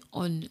focusing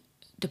on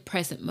the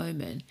present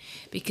moment?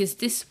 Because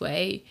this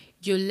way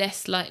you're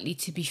less likely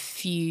to be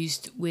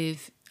fused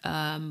with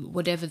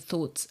whatever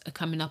thoughts are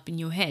coming up in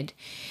your head.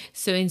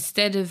 So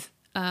instead of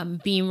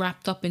being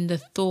wrapped up in the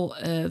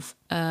thought of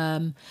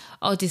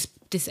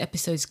this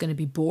episode is going to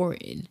be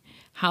boring,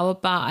 how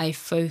about I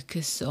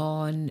focus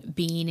on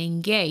being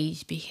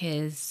engaged?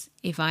 Because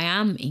if I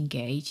am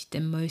engaged,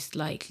 then most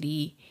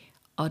likely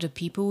other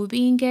people will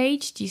be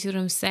engaged. Do you see what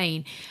I'm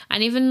saying?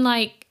 And even,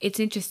 like, it's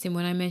interesting,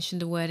 when I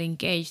mentioned the word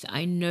engaged,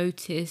 I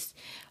noticed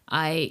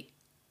I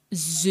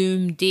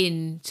zoomed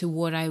in to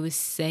what I was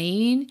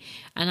saying,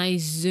 and I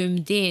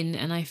zoomed in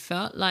and I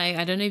felt like,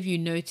 I don't know if you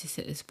noticed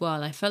it as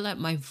well, I felt like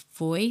my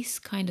voice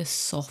kind of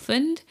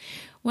softened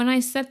when I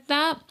said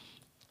that.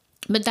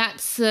 But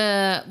that's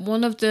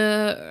one of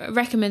the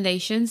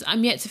recommendations.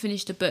 I'm yet to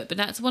finish the book, but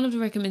that's one of the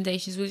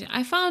recommendations which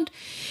I found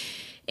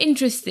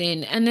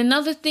interesting. And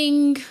another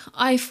thing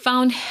I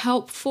found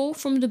helpful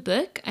from the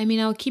book, I mean,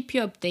 I'll keep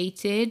you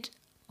updated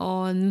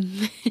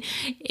on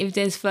if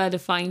there's further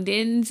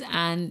findings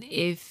and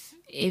if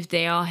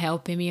they are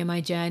helping me in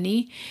my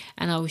journey,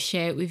 and I will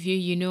share it with you.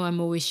 You know,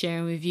 I'm always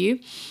sharing with you.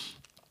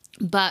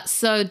 But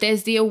so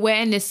there's the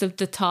awareness of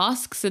the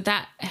task, so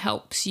that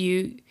helps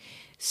you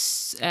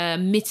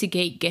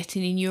mitigate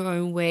getting in your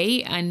own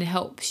way and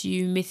helps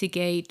you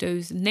mitigate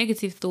those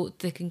negative thoughts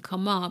that can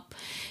come up.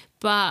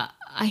 But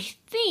I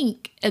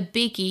think a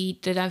biggie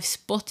that I've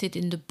spotted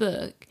in the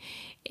book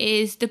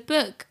is the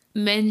book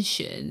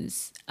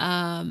mentions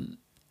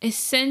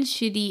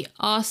essentially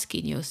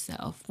asking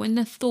yourself, when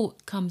the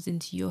thought comes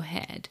into your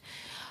head,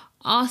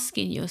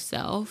 asking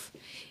yourself,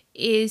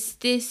 is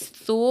this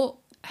thought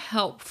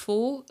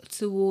helpful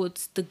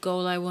towards the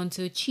goal I want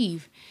to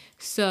achieve?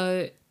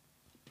 So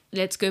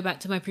let's go back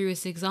to my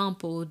previous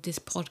example. This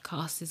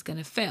podcast is going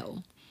to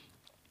fail.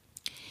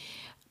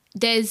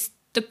 there's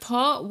the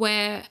part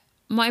where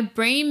my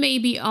brain may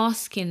be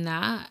asking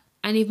that.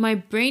 And if my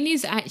brain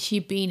is actually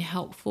being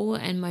helpful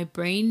and my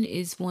brain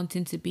is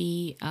wanting to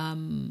be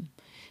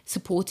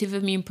supportive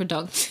of me and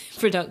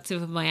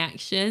productive of my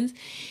actions,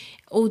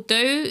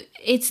 although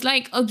it's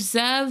like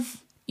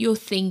observe your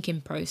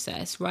thinking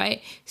process,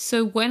 right?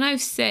 So when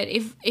I've said,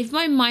 if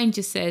my mind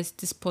just says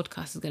this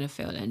podcast is going to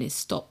fail and it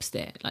stops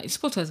there, like this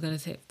podcast is going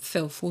to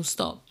fail full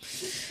stop,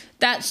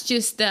 that's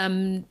just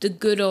the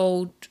good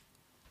old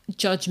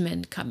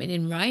judgment coming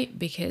in, right?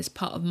 Because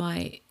part of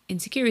my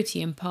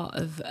insecurity and part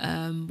of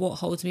what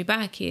holds me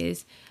back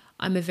is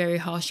I'm a very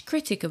harsh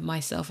critic of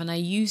myself, and I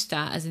use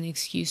that as an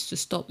excuse to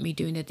stop me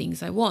doing the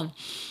things I want.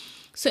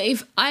 So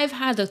if I've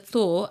had a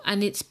thought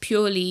and it's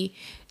purely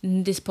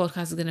this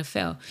podcast is going to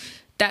fail,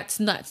 that's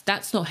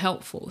not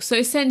helpful. So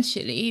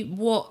essentially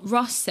what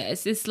Russ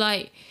says is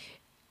like,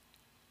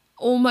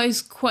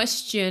 almost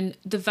question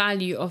the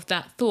value of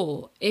that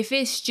thought. If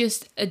it's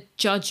just a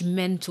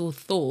judgmental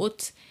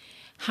thought,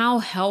 how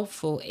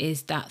helpful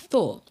is that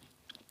thought?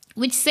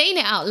 Which, saying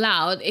it out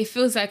loud, it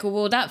feels like,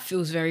 well, that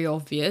feels very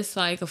obvious.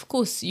 Like, of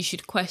course, you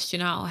should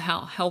question out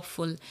how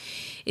helpful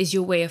is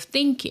your way of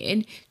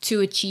thinking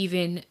to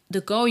achieving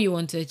the goal you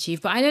want to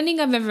achieve. But I don't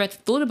think I've ever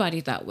thought about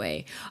it that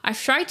way.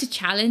 I've tried to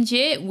challenge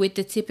it with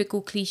the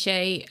typical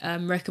cliche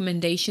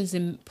recommendations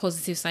in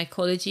positive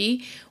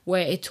psychology,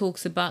 where it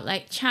talks about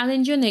like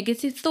challenge your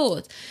negative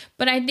thoughts.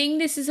 But I think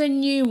this is a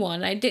new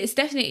one. It's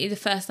definitely the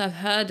first I've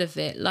heard of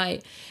it.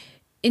 Like,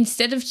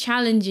 instead of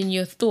challenging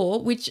your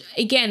thought, which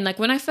again, like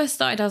when I first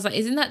started, I was like,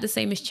 isn't that the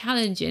same as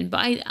challenging?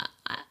 But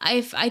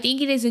I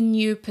think it is a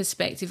new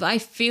perspective. I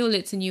feel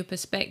it's a new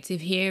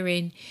perspective,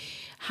 hearing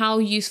how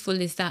useful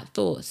is that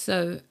thought.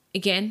 So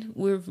again,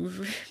 we'll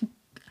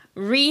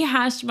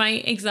rehash my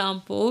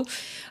example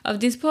of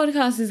this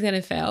podcast is going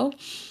to fail.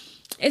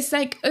 It's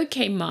like,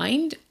 okay,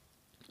 mind.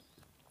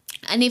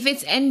 And if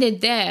it's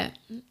ended there,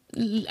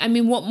 I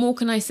mean, what more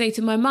can I say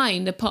to my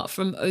mind apart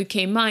from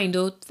okay, mind,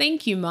 or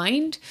thank you,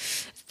 mind?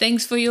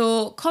 Thanks for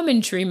your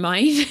commentary,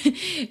 mind.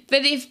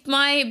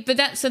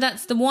 So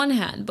that's the one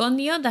hand. But on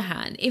the other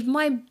hand, if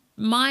my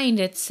mind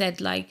had said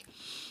like,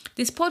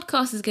 this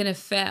podcast is going to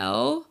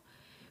fail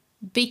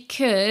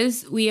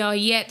because we are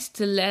yet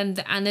to learn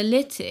the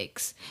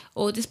analytics,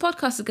 or this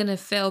podcast is going to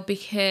fail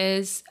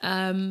because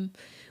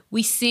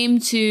we seem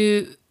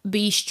to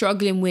be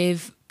struggling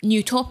with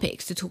new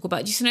topics to talk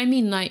about. Do you see what I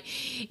mean? Like,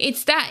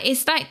 it's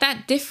like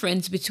that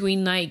difference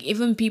between like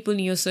even people in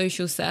your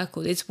social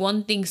circle. It's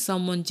one thing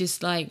someone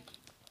just like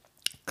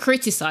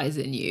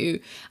criticizing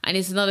you, and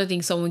it's another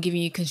thing someone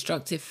giving you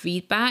constructive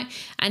feedback.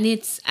 And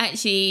it's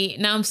actually,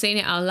 now I'm saying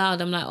it out loud,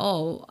 I'm like,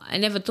 oh, I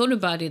never thought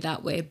about it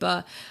that way.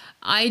 But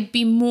I'd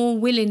be more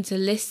willing to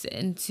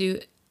listen to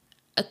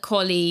a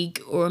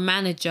colleague or a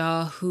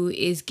manager who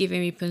is giving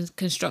me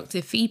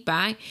constructive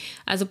feedback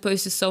as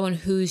opposed to someone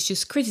who's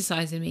just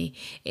criticizing me.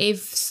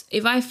 If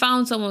I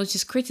found someone who's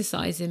just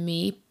criticizing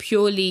me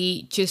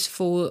purely just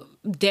for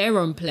their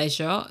own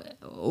pleasure,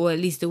 or at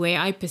least the way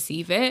I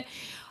perceive it,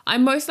 I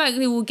most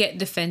likely will get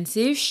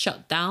defensive,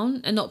 shut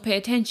down, and not pay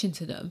attention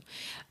to them.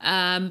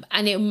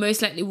 And it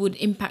most likely would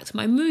impact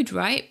my mood,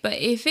 right? But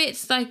if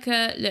it's like,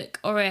 look,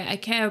 all right, I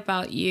care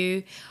about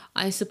you,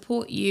 I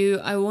support you,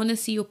 I want to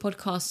see your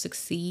podcast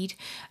succeed.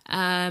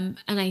 And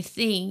I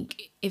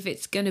think if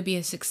it's going to be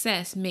a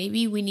success,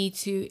 maybe we need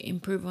to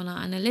improve on our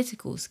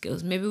analytical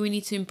skills. Maybe we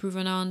need to improve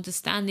on our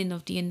understanding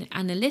of the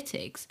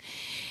analytics.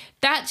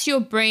 That's your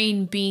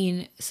brain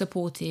being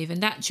supportive,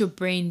 and that's your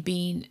brain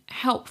being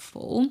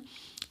helpful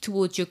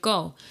towards your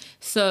goal.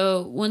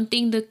 So one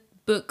thing the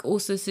book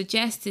also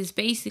suggests is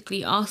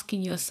basically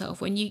asking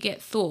yourself when you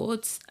get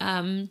thoughts,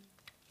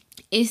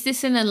 is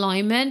this in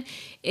alignment?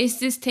 Is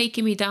this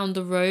taking me down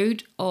the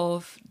road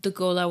of the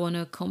goal I want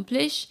to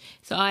accomplish?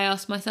 So I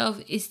ask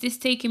myself, is this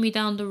taking me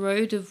down the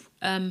road of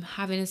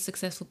having a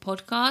successful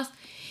podcast?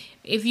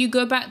 If you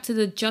go back to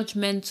the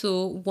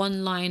judgmental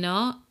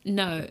one-liner,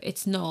 no,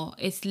 it's not.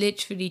 It's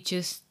literally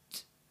just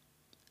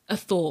a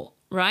thought,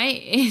 right?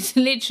 It's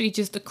literally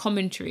just a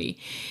commentary.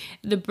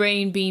 The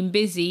brain being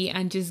busy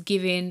and just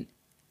giving,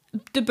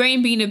 the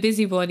brain being a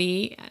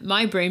busybody,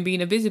 my brain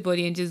being a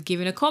busybody and just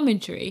giving a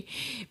commentary.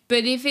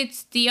 But if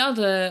it's the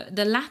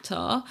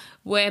latter,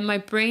 where my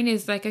brain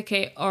is like,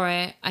 okay, all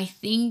right, I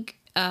think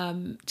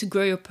to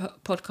grow your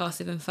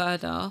podcast even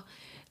further,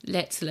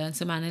 let's learn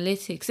some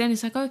analytics. Then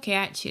it's like, okay,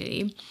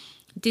 actually,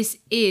 this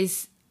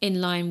is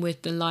in line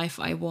with the life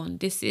I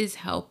want. This is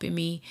helping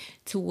me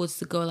towards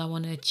the goal I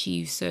want to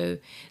achieve. So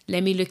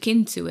let me look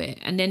into it.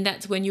 And then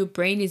that's when your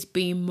brain is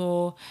being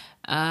more,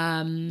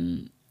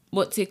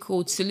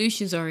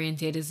 solutions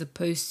oriented, as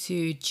opposed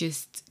to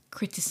just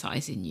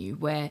criticizing you,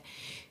 where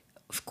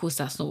of course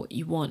that's not what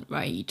you want,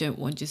 right? You don't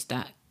want just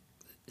that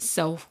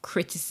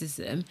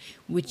self-criticism,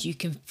 which you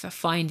can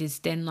find is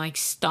then like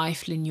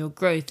stifling your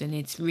growth, and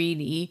it's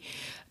really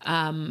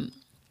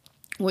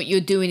what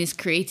you're doing is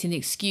creating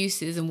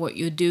excuses, and what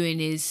you're doing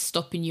is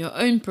stopping your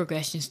own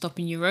progression,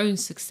 stopping your own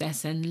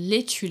success, and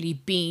literally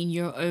being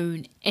your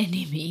own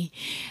enemy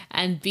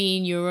and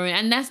being your own.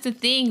 And that's the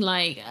thing,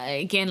 like,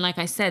 again, like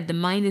I said, the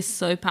mind is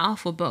so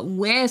powerful, but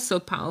we're so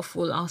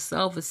powerful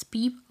ourselves as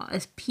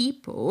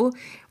people,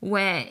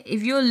 where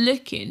if you're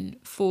looking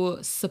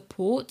for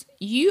support,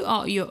 you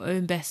are your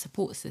own best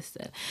support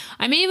system.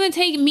 I mean, even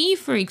take me,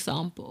 for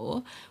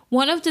example.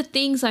 One of the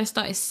things I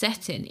started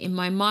setting in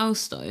my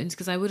milestones,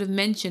 because I would have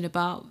mentioned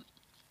about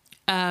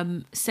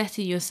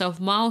setting yourself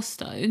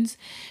milestones.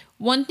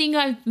 One thing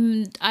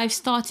I've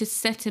started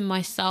setting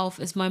myself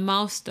as my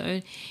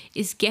milestone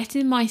is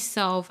getting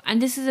myself,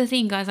 and this is the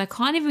thing, guys, I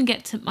can't even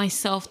get to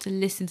myself to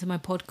listen to my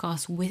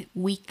podcast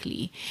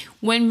weekly.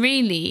 When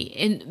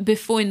really,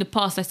 before in the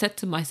past, I said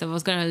to myself I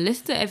was going to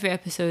listen to every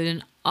episode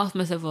and ask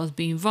myself if I was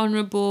being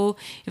vulnerable,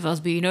 if I was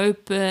being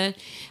open,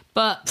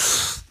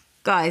 but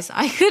guys,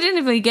 I couldn't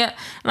even get,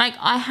 like,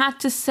 I had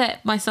to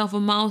set myself a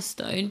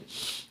milestone.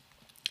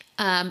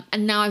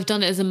 And now I've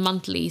done it as a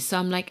monthly. So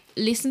I'm like,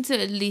 listen to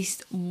at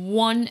least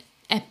one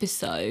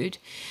episode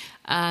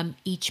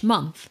each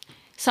month.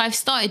 So I've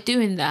started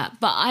doing that.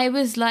 But I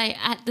was like,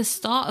 at the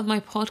start of my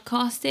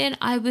podcasting,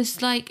 I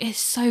was like, it's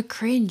so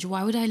cringe.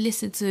 Why would I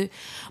listen to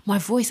my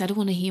voice? I don't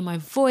want to hear my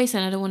voice,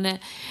 and I don't want to.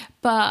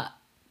 But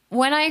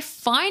when I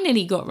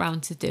finally got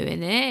around to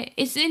doing it,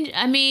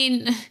 I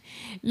mean,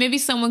 maybe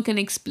someone can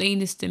explain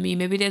this to me.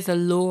 Maybe there's a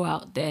law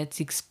out there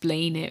to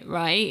explain it,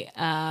 right?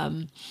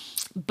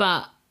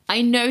 But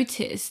I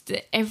noticed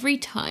that every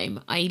time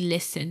I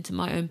listen to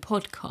my own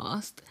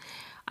podcast,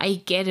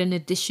 I get an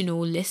additional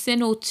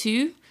listen or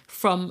two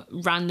from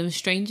random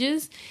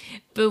strangers.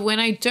 But when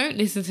I don't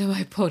listen to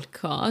my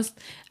podcast,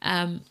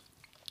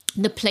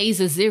 the plays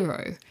are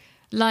zero.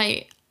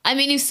 Like, I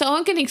mean, if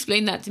someone can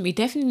explain that to me,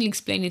 definitely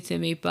explain it to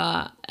me.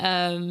 But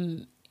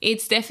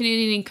it's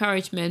definitely an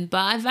encouragement. But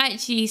I've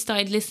actually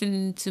started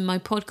listening to my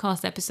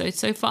podcast episodes.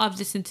 So far, I've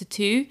listened to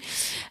 2,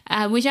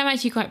 which I'm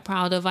actually quite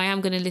proud of. I am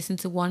going to listen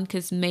to 1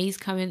 because May's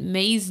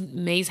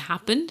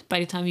happened. By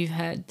the time you've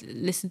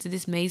listened to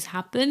this, May's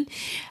happened.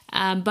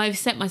 But I've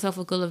set myself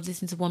a goal of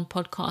listening to 1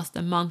 podcast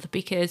a month,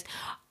 because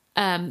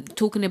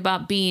talking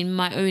about being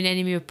my own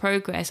enemy of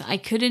progress, I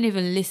couldn't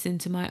even listen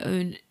to my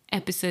own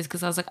episodes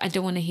because I was like, I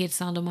don't want to hear the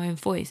sound of my own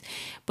voice.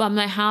 But I'm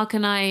like, how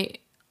can I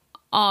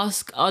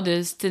ask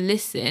others to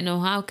listen,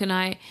 or how can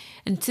I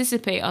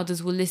anticipate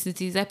others will listen to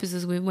these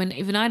episodes when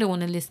even I don't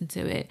want to listen to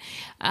it?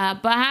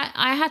 But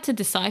I had to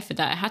decipher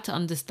that. I had to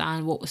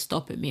understand what was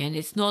stopping me, and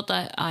it's not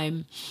that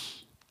I'm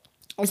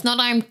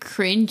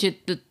cringe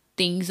at the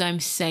things I'm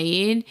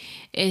saying.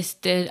 It's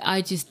that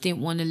I just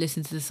didn't want to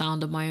listen to the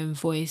sound of my own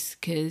voice,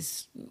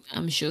 because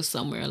I'm sure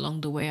somewhere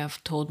along the way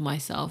I've told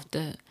myself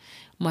that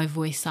my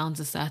voice sounds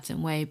a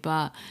certain way.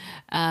 But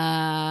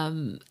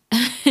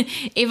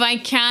if I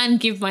can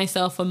give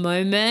myself a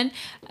moment,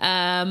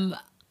 I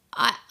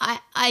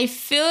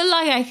feel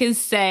like I can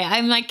say,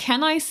 I'm like,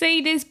 can I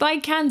say this? But I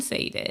can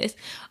say this.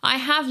 I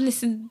have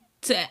listened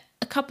to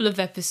a couple of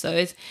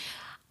episodes,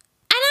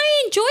 and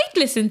I enjoyed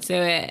listening to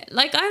it.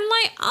 Like, I'm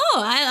like,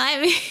 oh,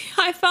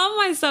 I found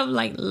myself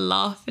like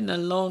laughing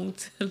along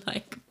to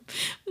like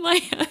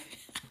my own.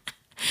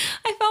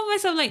 I found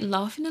myself like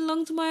laughing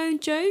along to my own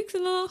jokes,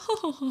 and I'm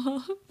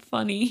like,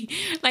 funny.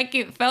 Like,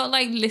 it felt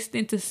like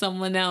listening to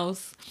someone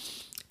else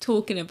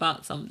talking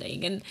about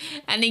something.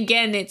 And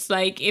again, it's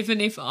like, even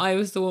if I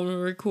was the one who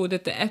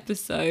recorded the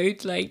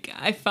episode, like,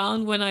 I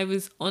found when I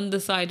was on the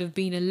side of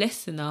being a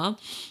listener,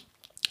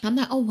 I'm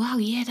like, oh wow,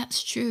 yeah,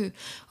 that's true.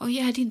 Oh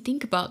yeah, I didn't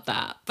think about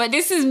that. But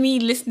this is me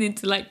listening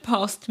to like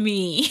past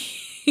me.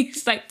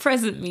 It's like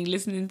present me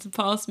listening to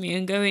past me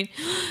and going,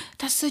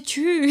 that's so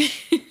true.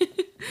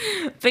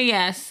 But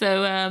yeah,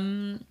 so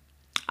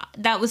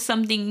that was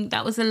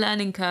a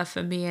learning curve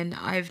for me, and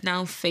I've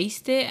now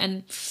faced it.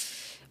 And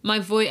my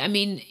voice, I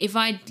mean, if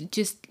I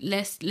just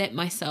let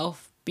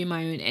myself be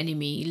my own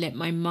enemy, let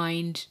my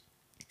mind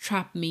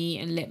trap me,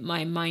 and let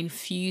my mind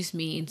fuse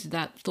me into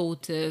that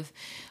thought of,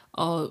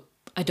 oh,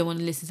 I don't want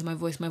to listen to my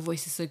voice. My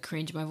voice is so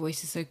cringe. My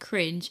voice is so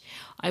cringe.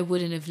 I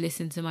wouldn't have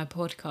listened to my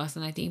podcast.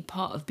 And I think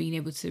part of being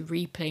able to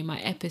replay my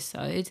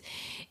episodes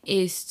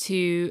is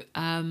to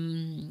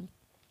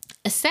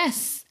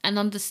assess and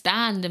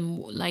understand and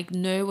like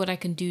know what I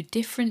can do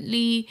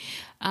differently,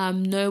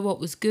 know what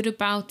was good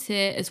about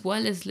it, as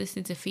well as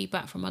listening to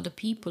feedback from other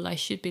people. I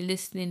should be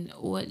listening,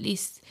 or at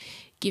least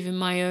giving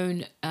my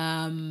own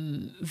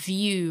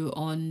view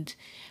on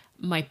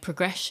my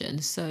progression.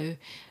 So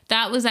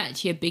that was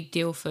actually a big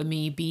deal for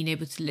me, being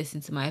able to listen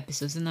to my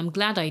episodes, and I'm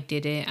glad I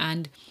did it.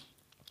 And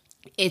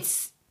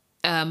it's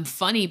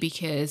funny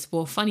because,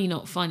 well, funny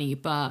not funny,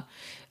 but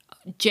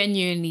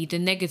genuinely the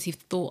negative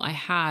thought I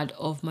had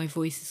of my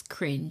voice is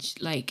cringe.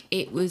 Like,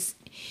 it was,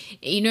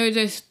 you know,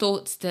 those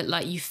thoughts that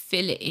like you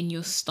feel it in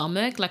your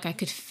stomach. Like, I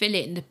could feel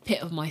it in the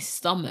pit of my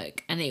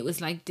stomach, and it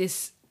was like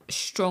this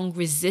strong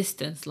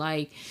resistance,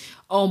 like,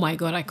 oh my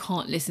God, I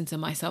can't listen to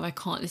myself. I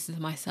can't listen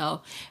to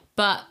myself.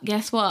 But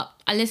guess what?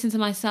 I listened to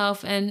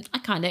myself and I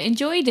kind of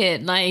enjoyed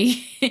it. Like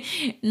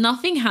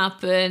nothing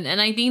happened.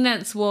 And I think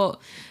that's what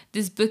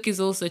this book is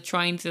also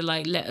trying to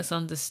like let us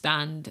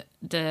understand.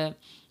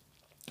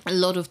 A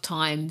lot of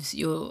times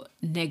your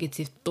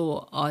negative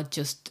thought are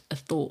just a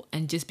thought,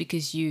 and just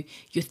because you're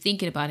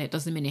thinking about it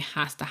doesn't mean it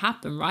has to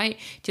happen, right?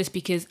 Just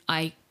because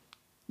my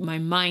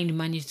mind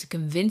managed to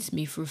convince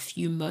me for a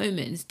few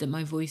moments that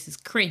my voice is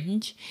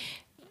cringe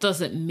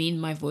doesn't mean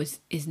my voice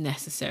is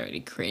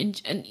necessarily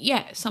cringe. And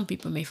yeah, some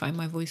people may find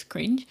my voice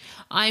cringe.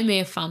 I may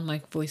have found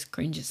my voice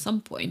cringe at some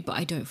point, but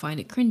I don't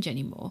find it cringe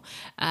anymore.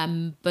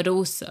 But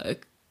also,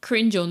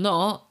 cringe or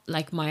not,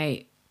 like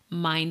my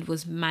mind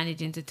was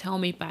managing to tell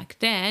me back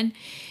then,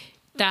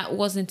 that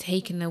wasn't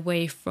taken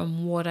away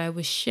from what I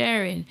was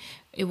sharing.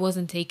 It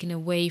wasn't taken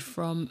away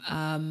from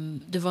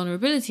the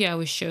vulnerability I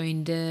was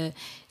showing,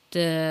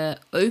 the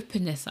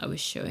openness I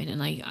was showing.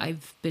 And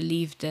I've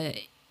believed that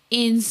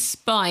in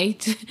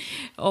spite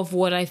of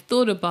what I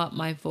thought about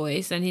my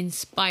voice, and in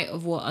spite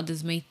of what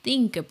others may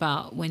think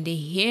about when they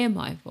hear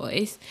my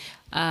voice,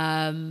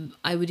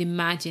 I would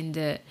imagine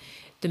that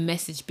the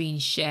message being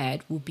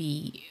shared will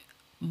be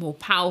more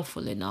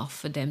powerful enough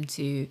for them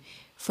to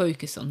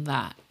focus on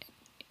that,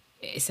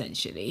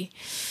 essentially.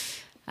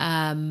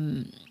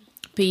 But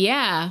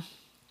yeah,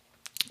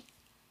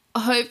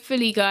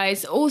 hopefully,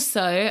 guys.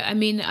 Also, I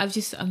mean,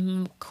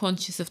 I'm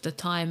conscious of the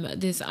time.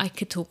 I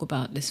could talk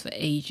about this for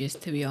ages,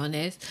 to be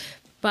honest.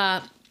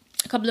 But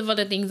a couple of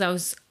other things I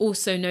was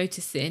also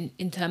noticing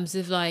in terms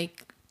of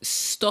like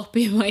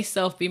stopping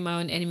myself being my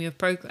own enemy of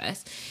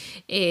progress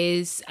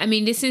is, I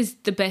mean, this is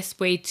the best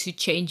way to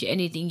change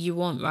anything you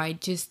want,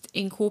 right? Just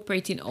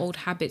incorporating old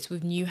habits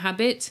with new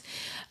habits.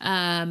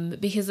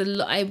 Because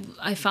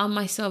I found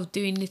myself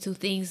doing little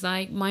things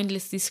like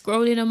mindlessly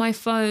scrolling on my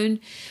phone.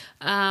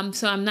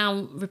 So I'm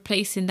now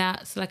replacing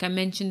that. So like I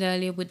mentioned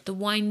earlier, with the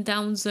wind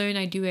down zone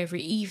I do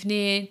every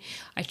evening.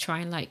 I try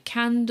and light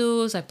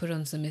candles. I put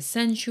on some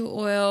essential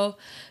oil,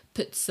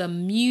 put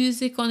some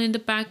music on in the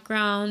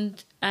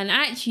background, and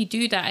I actually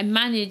do that. I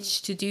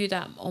manage to do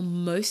that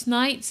on most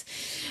nights.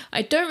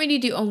 I don't really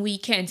do it on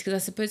weekends because I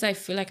suppose I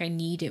feel like I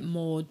need it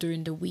more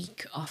during the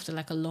week after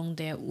like a long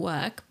day at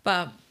work.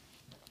 But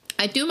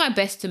I do my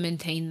best to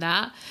maintain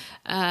that.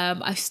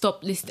 I've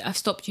stopped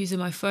using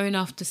my phone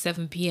after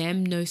 7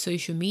 p.m. No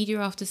social media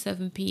after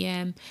 7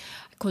 p.m.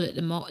 I call it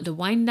the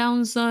wind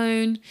down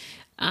zone.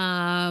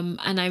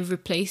 And I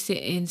replace it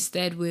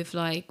instead with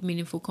like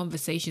meaningful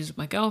conversations with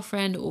my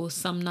girlfriend, or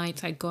some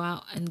nights I go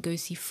out and go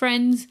see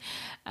friends.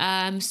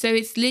 So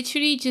it's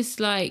literally just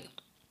like,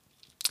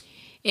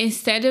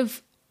 instead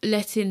of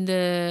letting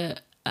the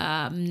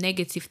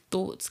negative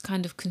thoughts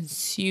kind of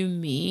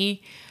consume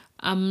me,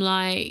 I'm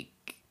like,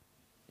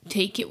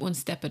 take it one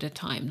step at a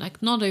time,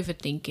 like not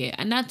overthink it.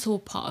 And that's all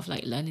part of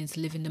like learning to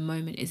live in the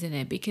moment, isn't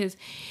it? Because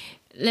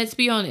let's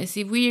be honest,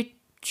 if we are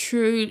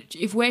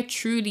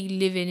truly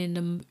living in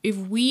the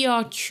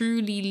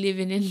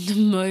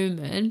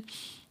moment,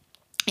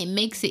 it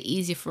makes it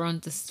easier for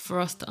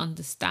us to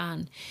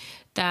understand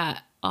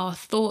that our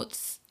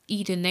thoughts,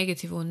 either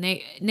negative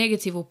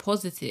or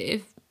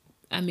positive,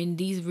 I mean,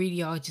 these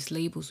really are just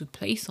labels we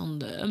place on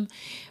them.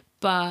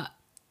 But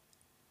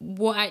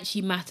what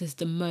actually matters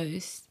the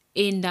most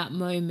in that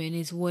moment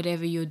is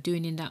whatever you're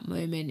doing in that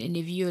moment. And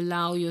if you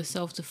allow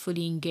yourself to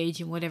fully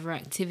engage in whatever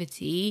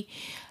activity,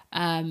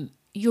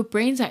 your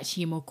brain's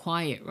actually more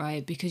quiet,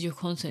 right? Because you're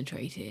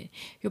concentrated.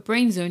 Your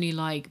brain's only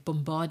like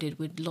bombarded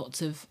with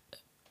lots of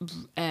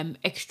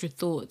extra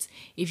thoughts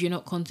if you're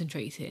not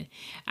concentrated.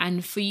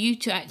 And for you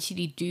to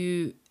actually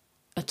do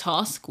a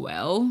task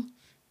well,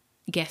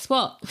 guess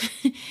what?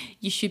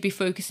 You should be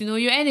focusing all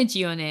your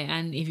energy on it.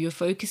 And if you're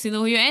focusing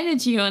all your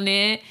energy on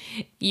it,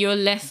 you're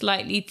less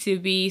likely to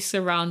be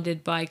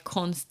surrounded by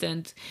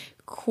constant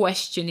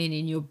questioning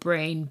in your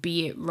brain,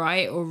 be it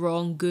right or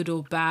wrong, good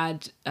or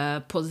bad,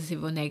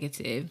 positive or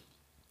negative.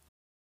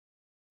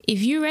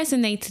 If you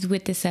resonated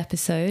with this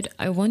episode,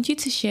 I want you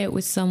to share it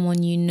with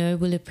someone you know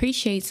will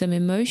appreciate some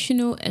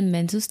emotional and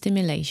mental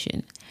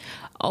stimulation.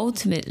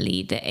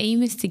 Ultimately, the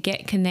aim is to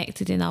get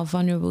connected in our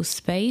vulnerable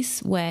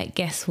space where,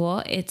 guess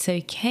what, it's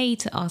okay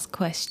to ask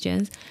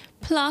questions,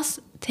 plus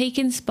take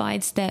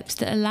inspired steps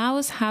that allow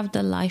us have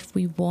the life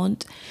we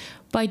want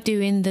by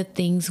doing the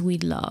things we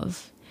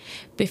love.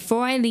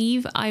 Before I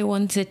leave, I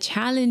want to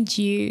challenge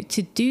you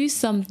to do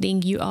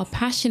something you are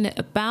passionate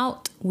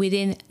about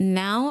within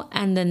now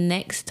and the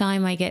next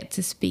time I get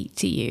to speak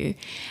to you.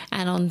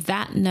 And on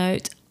that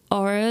note,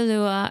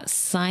 Orolua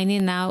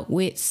signing out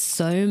with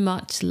so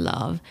much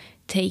love.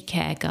 Take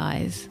care,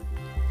 guys.